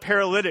healed a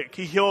paralytic.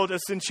 He healed a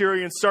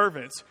centurion's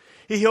servant.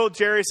 He healed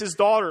Jairus'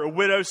 daughter, a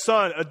widow's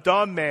son, a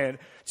dumb man,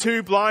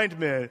 2 blind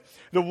men,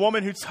 the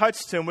woman who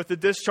touched him with the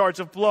discharge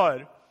of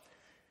blood.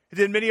 He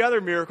did many other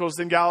miracles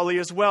in Galilee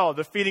as well.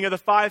 The feeding of the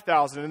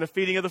 5,000 and the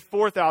feeding of the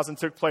 4,000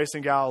 took place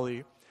in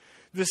Galilee.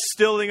 The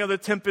stilling of the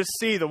tempest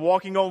sea, the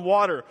walking on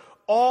water,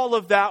 all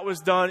of that was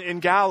done in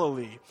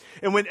Galilee.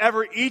 And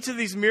whenever each of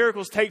these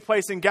miracles take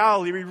place in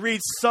Galilee, we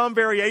read some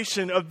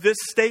variation of this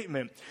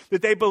statement,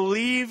 that they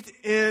believed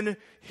in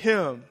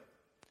him.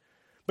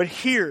 But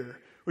here,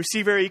 we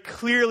see very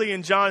clearly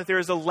in John that there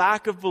is a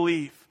lack of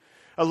belief,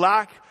 a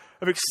lack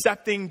of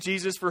accepting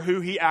Jesus for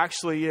who he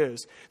actually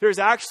is. There's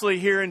actually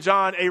here in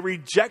John a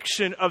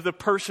rejection of the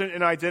person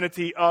and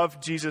identity of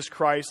Jesus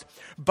Christ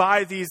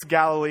by these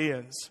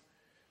Galileans.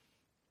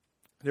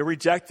 They're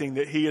rejecting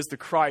that he is the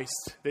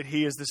Christ, that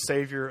he is the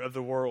Savior of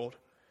the world.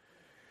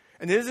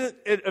 And isn't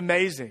it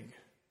amazing?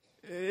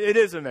 It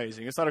is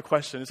amazing. It's not a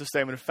question, it's a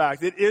statement of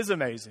fact. It is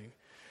amazing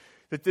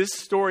that this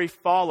story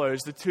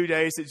follows the 2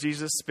 days that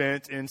Jesus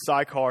spent in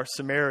Sychar,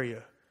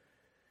 Samaria.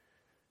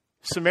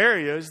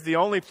 Samaria is the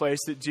only place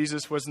that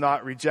Jesus was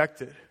not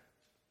rejected.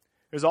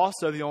 It was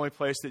also the only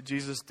place that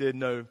Jesus did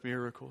no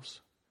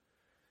miracles.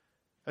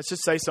 Let's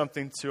just say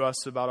something to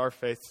us about our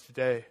faith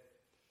today.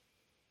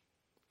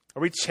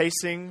 Are we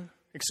chasing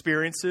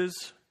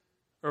experiences,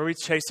 or are we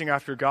chasing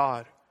after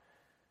God?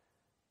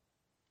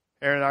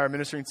 Aaron and I are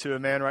ministering to a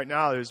man right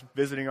now who's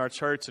visiting our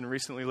church and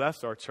recently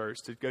left our church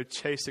to go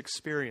chase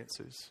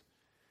experiences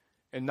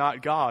and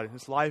not God.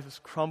 His life is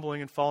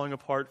crumbling and falling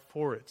apart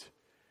for it.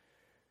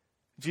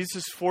 Jesus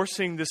is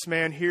forcing this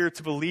man here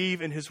to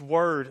believe in his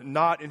word,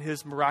 not in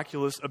his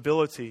miraculous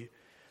ability.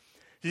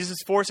 Jesus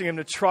is forcing him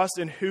to trust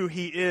in who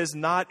he is,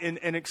 not in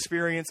an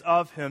experience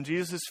of him.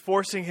 Jesus is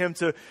forcing him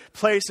to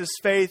place his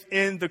faith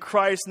in the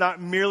Christ, not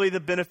merely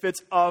the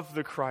benefits of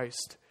the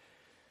Christ.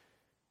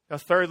 Now,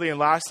 thirdly and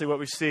lastly, what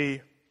we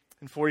see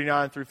in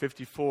 49 through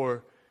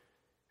 54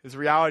 is the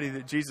reality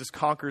that Jesus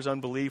conquers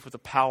unbelief with the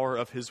power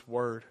of his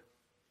word.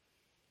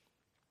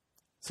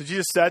 So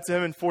Jesus said to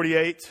him in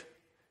 48,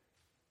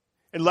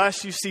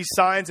 "Unless you see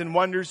signs and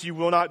wonders, you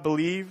will not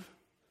believe."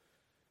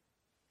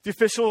 The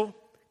official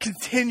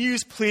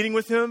continues pleading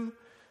with him,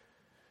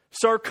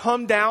 "Sir,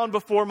 come down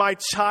before my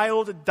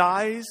child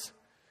dies."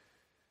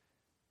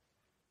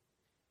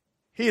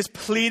 He is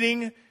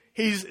pleading.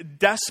 He's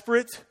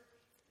desperate.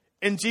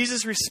 And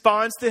Jesus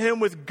responds to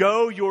him with,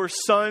 "Go, your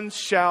son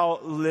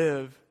shall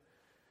live."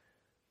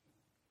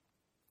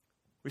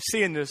 We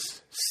see in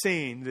this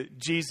scene that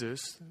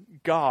Jesus,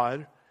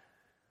 God,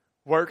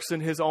 works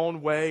in his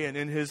own way and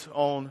in his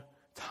own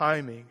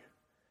timing.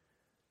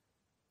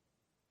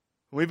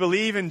 When we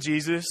believe in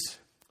Jesus,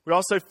 we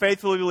also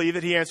faithfully believe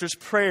that he answers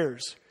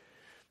prayers.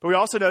 But we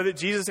also know that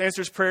Jesus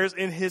answers prayers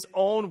in his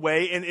own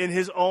way and in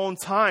his own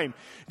time.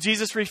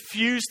 Jesus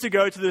refused to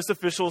go to this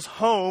official's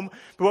home,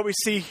 but what we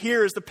see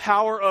here is the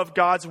power of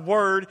God's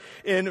word.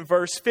 In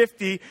verse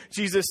 50,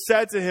 Jesus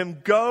said to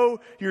him,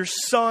 "Go, your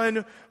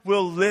son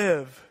will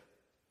live."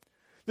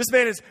 This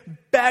man is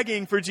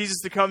begging for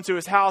Jesus to come to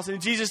his house,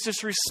 and Jesus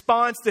just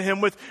responds to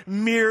him with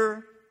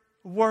mere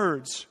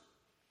words.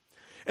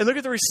 And look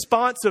at the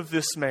response of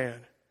this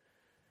man.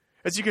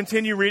 As you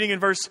continue reading in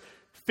verse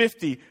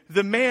 50,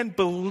 the man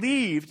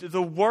believed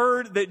the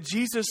word that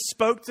Jesus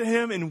spoke to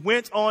him and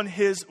went on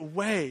his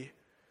way.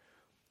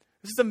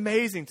 This is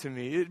amazing to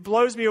me. It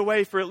blows me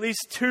away for at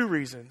least two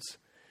reasons.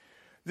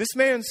 This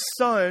man's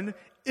son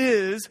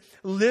is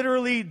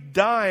literally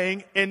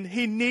dying, and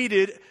he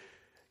needed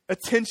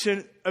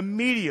attention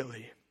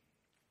immediately.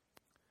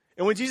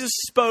 And when Jesus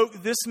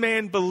spoke, this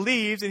man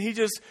believed, and he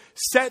just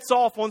sets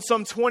off on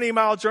some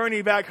 20-mile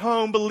journey back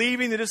home,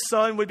 believing that his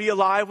son would be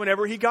alive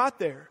whenever he got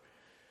there.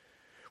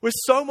 With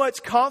so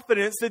much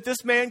confidence that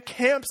this man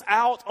camps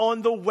out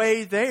on the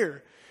way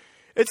there.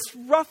 It's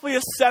roughly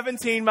a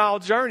 17-mile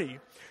journey.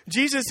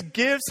 Jesus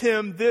gives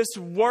him this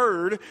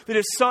word that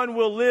his son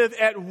will live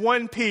at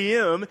 1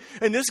 p.m.,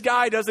 and this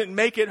guy doesn't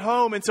make it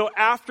home until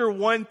after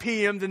 1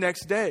 p.m. the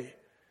next day.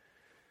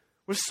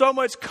 With so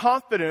much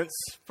confidence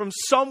from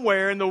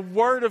somewhere in the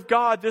word of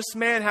God, this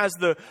man has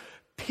the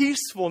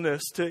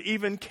peacefulness to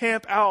even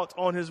camp out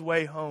on his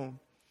way home.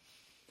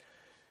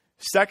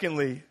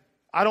 Secondly,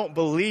 I don't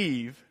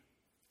believe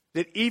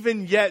that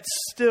even yet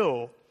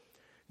still,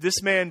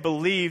 this man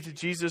believed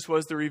Jesus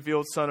was the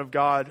revealed Son of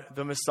God,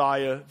 the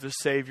Messiah, the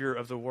Savior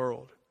of the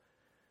world.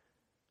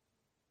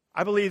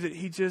 I believe that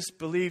he just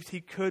believed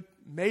he could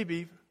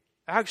maybe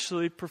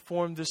actually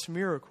perform this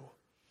miracle.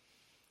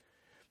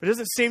 But it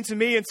doesn't seem to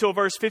me until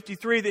verse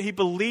 53 that he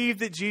believed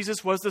that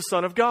Jesus was the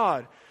Son of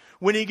God.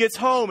 When he gets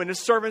home and his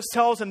servants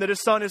tells him that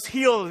his son is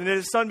healed and that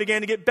his son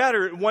began to get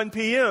better at 1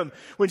 p.m.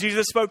 When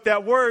Jesus spoke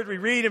that word, we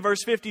read in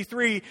verse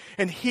 53,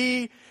 and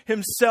he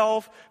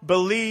himself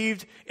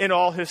believed in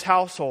all his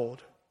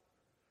household.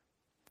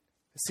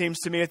 It seems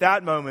to me at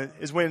that moment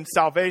is when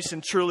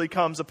salvation truly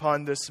comes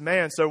upon this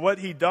man. So what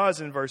he does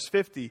in verse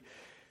 50,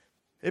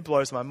 it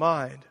blows my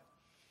mind.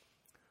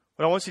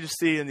 What I want you to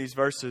see in these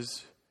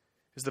verses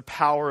is the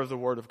power of the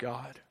word of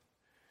God.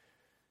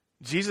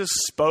 Jesus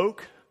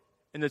spoke,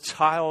 and the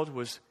child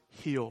was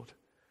healed.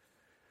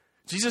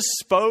 Jesus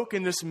spoke,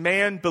 and this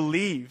man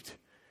believed.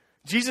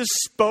 Jesus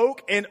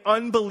spoke, and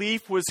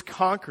unbelief was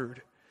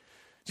conquered.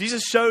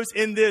 Jesus shows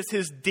in this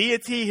his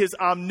deity, his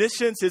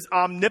omniscience, his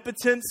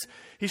omnipotence.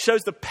 He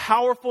shows the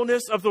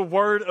powerfulness of the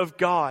Word of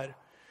God.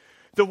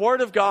 The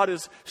Word of God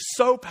is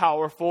so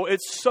powerful,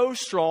 it's so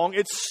strong,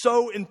 it's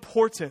so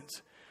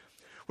important.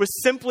 With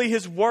simply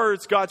his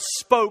words, God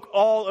spoke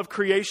all of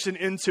creation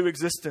into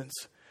existence.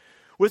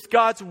 With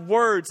God's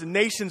words,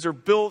 nations are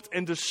built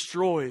and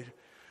destroyed.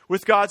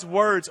 With God's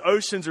words,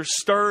 oceans are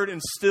stirred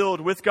and stilled.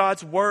 With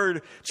God's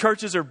word,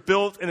 churches are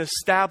built and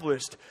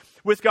established.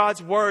 With God's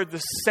word, the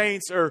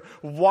saints are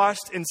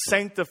washed and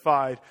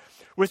sanctified.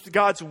 With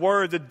God's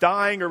word, the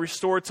dying are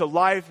restored to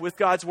life. With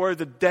God's word,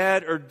 the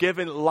dead are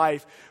given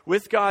life.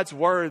 With God's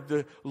word,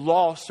 the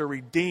lost are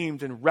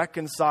redeemed and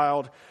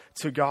reconciled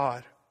to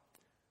God.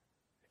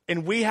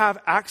 And we have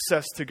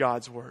access to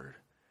God's word.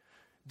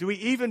 Do we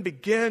even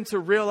begin to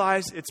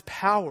realize its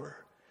power?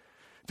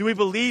 Do we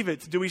believe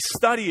it? Do we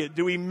study it?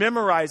 Do we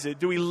memorize it?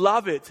 Do we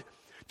love it?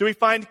 Do we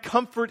find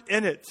comfort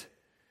in it?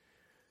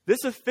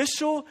 This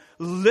official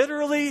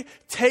literally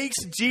takes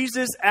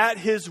Jesus at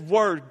his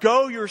word.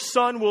 Go, your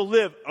son will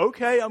live.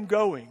 Okay, I'm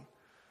going.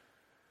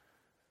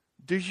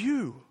 Do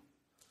you?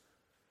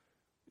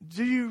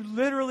 Do you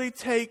literally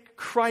take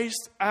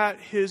Christ at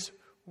his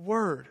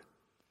word?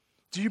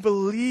 Do you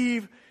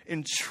believe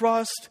and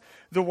trust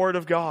the word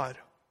of God?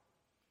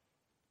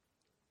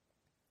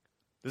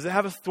 Does it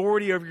have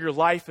authority over your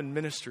life and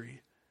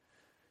ministry?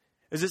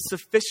 Is it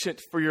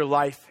sufficient for your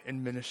life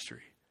and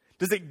ministry?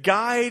 Does it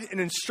guide and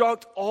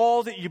instruct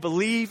all that you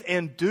believe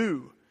and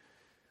do?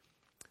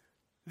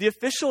 The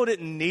official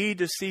didn't need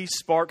to see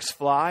sparks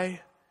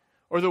fly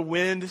or the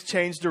wind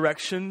change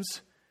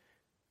directions.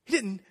 He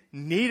didn't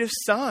need a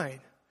sign.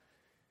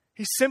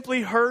 He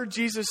simply heard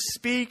Jesus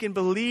speak and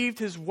believed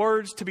his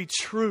words to be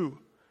true.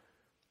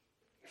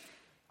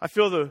 I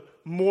feel the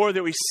more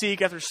that we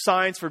seek after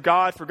signs for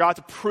God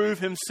to prove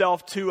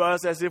himself to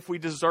us as if we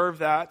deserve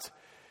that,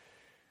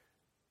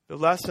 the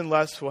less and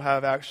less we'll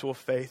have actual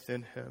faith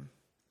in him.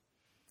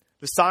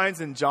 The signs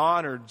in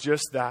John are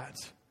just that.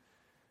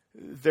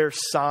 They're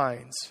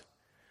signs.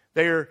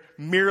 They are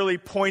merely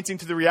pointing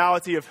to the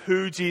reality of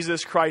who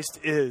Jesus Christ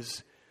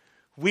is.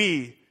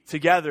 We,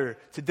 together,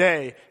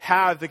 today,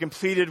 have the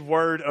completed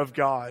Word of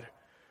God.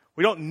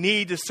 We don't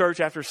need to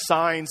search after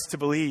signs to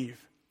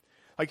believe.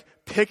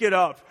 Pick it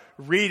up,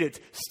 read it,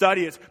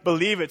 study it,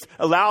 believe it.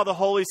 Allow the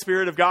Holy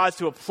Spirit of God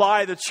to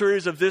apply the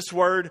truths of this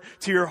Word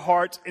to your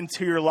heart and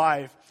to your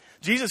life.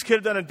 Jesus could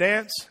have done a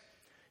dance.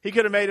 He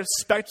could have made a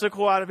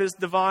spectacle out of his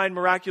divine,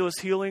 miraculous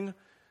healing.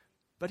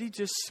 But he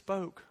just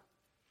spoke.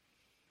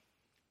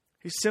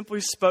 He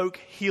simply spoke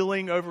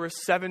healing over a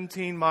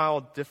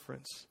 17-mile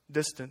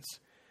distance.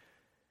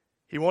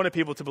 He wanted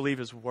people to believe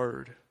his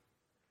word.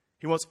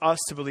 He wants us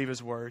to believe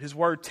his word. His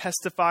word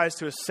testifies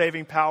to his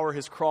saving power,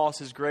 his cross,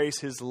 his grace,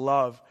 his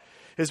love.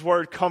 His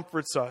word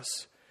comforts us.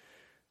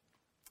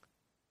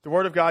 The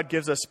word of God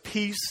gives us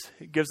peace.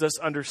 It gives us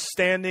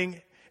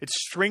understanding. It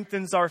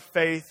strengthens our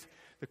faith.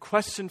 The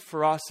question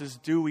for us is,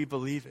 do we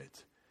believe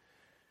it?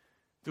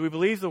 Do we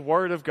believe the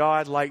word of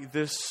God like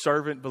this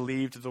servant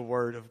believed the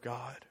word of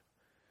God?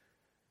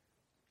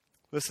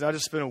 Listen, I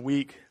just spent a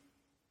week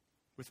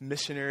with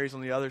missionaries on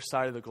the other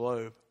side of the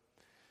globe.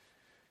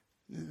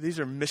 These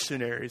are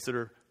missionaries that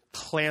are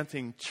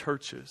planting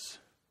churches.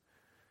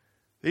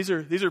 These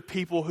are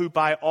people who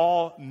by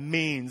all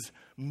means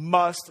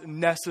must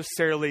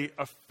necessarily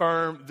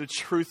affirm the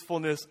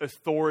truthfulness,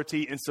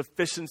 authority, and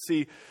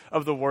sufficiency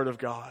of the Word of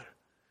God.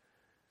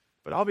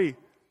 But I'll be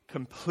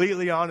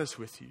completely honest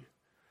with you.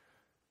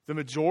 The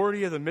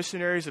majority of the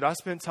missionaries that I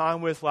spent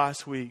time with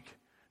last week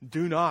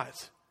do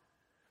not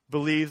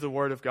believe the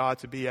Word of God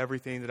to be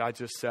everything that I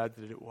just said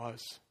that it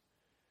was.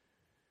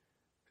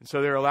 And so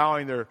they're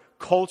allowing their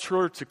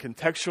culture to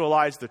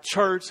contextualize the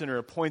church, and are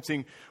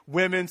appointing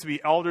women to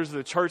be elders of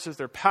the church as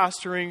they're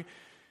pastoring.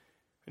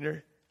 And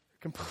they're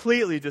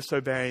completely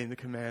disobeying the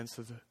commands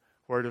of the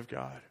Word of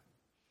God.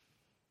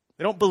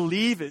 They don't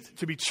believe it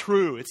to be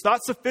true. It's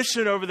not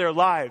sufficient over their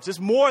lives. It's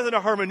more than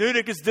a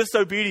hermeneutic. It's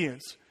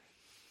disobedience.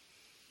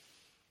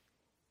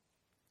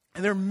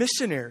 And they're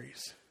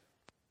missionaries.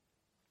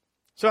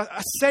 So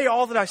I say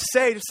all that I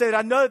say to say that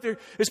I know that there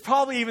is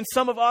probably even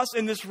some of us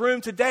in this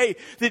room today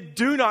that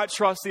do not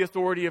trust the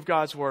authority of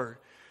God's word.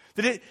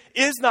 That it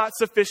is not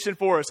sufficient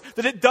for us.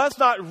 That it does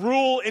not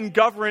rule and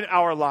govern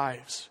our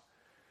lives.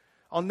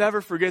 I'll never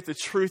forget the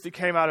truth that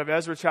came out of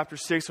Ezra chapter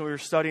 6 when we were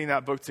studying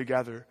that book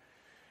together.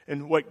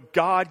 And what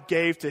God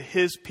gave to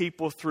his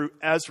people through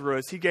Ezra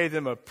is he gave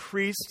them a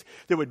priest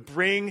that would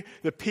bring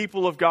the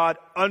people of God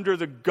under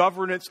the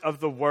governance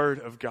of the word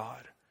of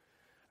God.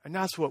 And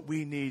that's what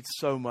we need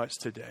so much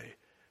today,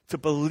 to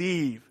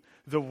believe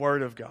the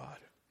word of God.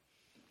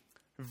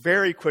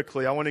 Very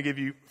quickly, I want to give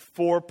you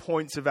 4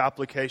 points of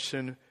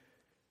application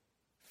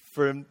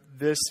from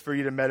this for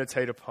you to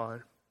meditate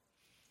upon.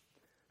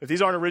 If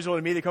these aren't original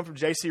to me, they come from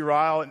J.C.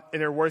 Ryle and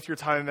they're worth your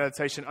time in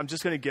meditation, I'm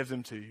just going to give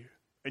them to you.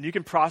 And you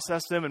can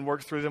process them and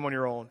work through them on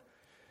your own.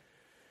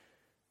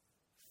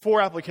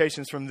 4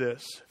 applications from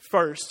this.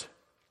 First,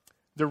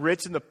 the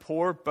rich and the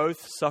poor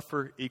both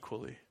suffer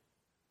equally.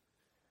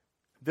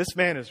 This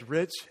man is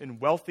rich and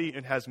wealthy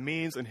and has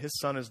means, and his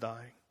son is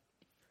dying.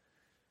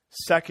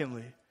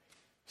 Secondly,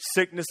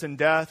 sickness and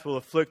death will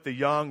afflict the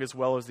young as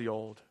well as the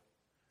old.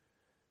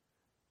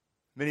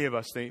 Many of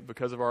us think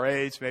because of our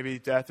age, maybe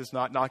death is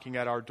not knocking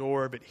at our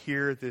door, but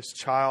here this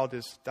child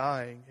is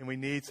dying, and we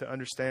need to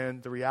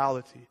understand the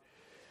reality.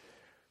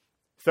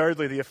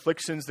 Thirdly, the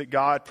afflictions that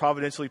God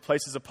providentially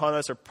places upon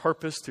us are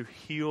purposed to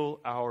heal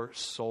our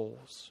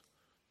souls.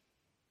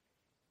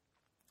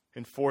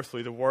 And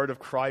fourthly, the word of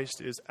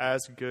Christ is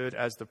as good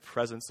as the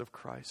presence of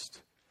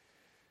Christ.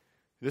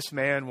 This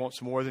man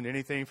wants more than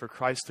anything for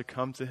Christ to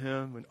come to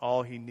him, and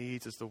all he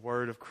needs is the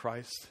word of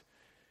Christ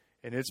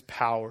and its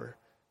power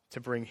to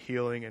bring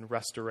healing and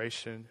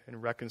restoration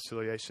and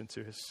reconciliation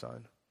to his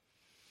son.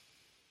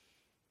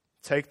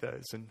 Take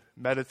those and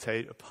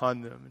meditate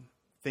upon them and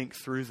think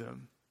through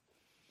them.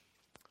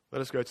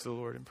 Let us go to the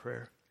Lord in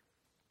prayer.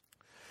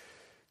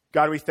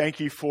 God, we thank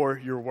you for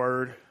your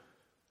word.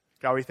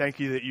 God, we thank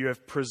you that you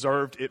have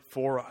preserved it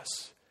for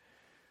us,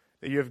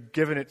 that you have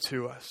given it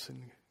to us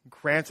and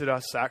granted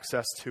us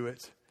access to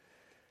it.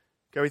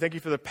 God, we thank you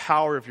for the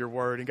power of your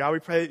word. And God, we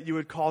pray that you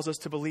would cause us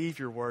to believe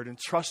your word and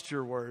trust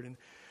your word and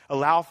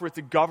allow for it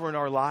to govern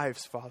our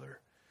lives, Father.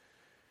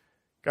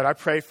 God, I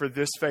pray for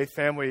this faith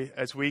family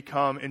as we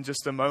come in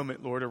just a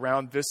moment, Lord,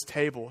 around this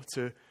table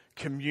to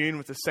commune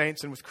with the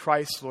saints and with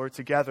Christ, Lord,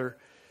 together.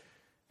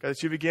 God,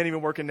 that you begin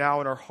even working now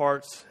in our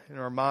hearts, in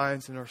our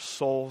minds, in our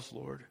souls,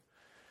 Lord.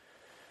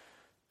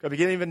 God,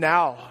 begin even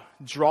now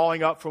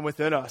drawing up from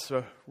within us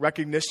a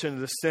recognition of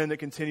the sin that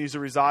continues to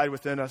reside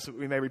within us, that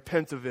we may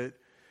repent of it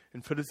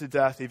and put it to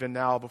death even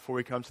now before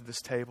we come to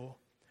this table.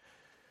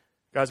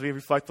 God, as we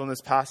reflect on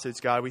this passage,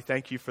 God, we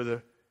thank you for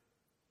the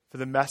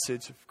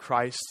message of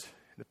Christ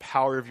and the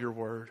power of your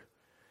word.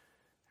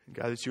 And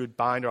God, that you would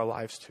bind our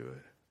lives to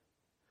it.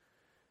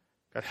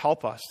 God,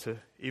 help us to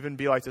even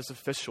be like this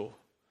official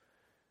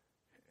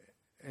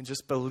and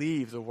just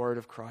believe the word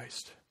of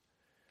Christ.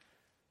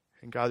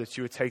 And God, that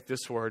you would take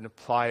this word and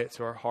apply it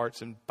to our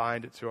hearts and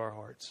bind it to our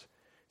hearts.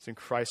 It's in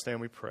Christ's name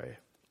we pray.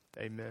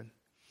 Amen.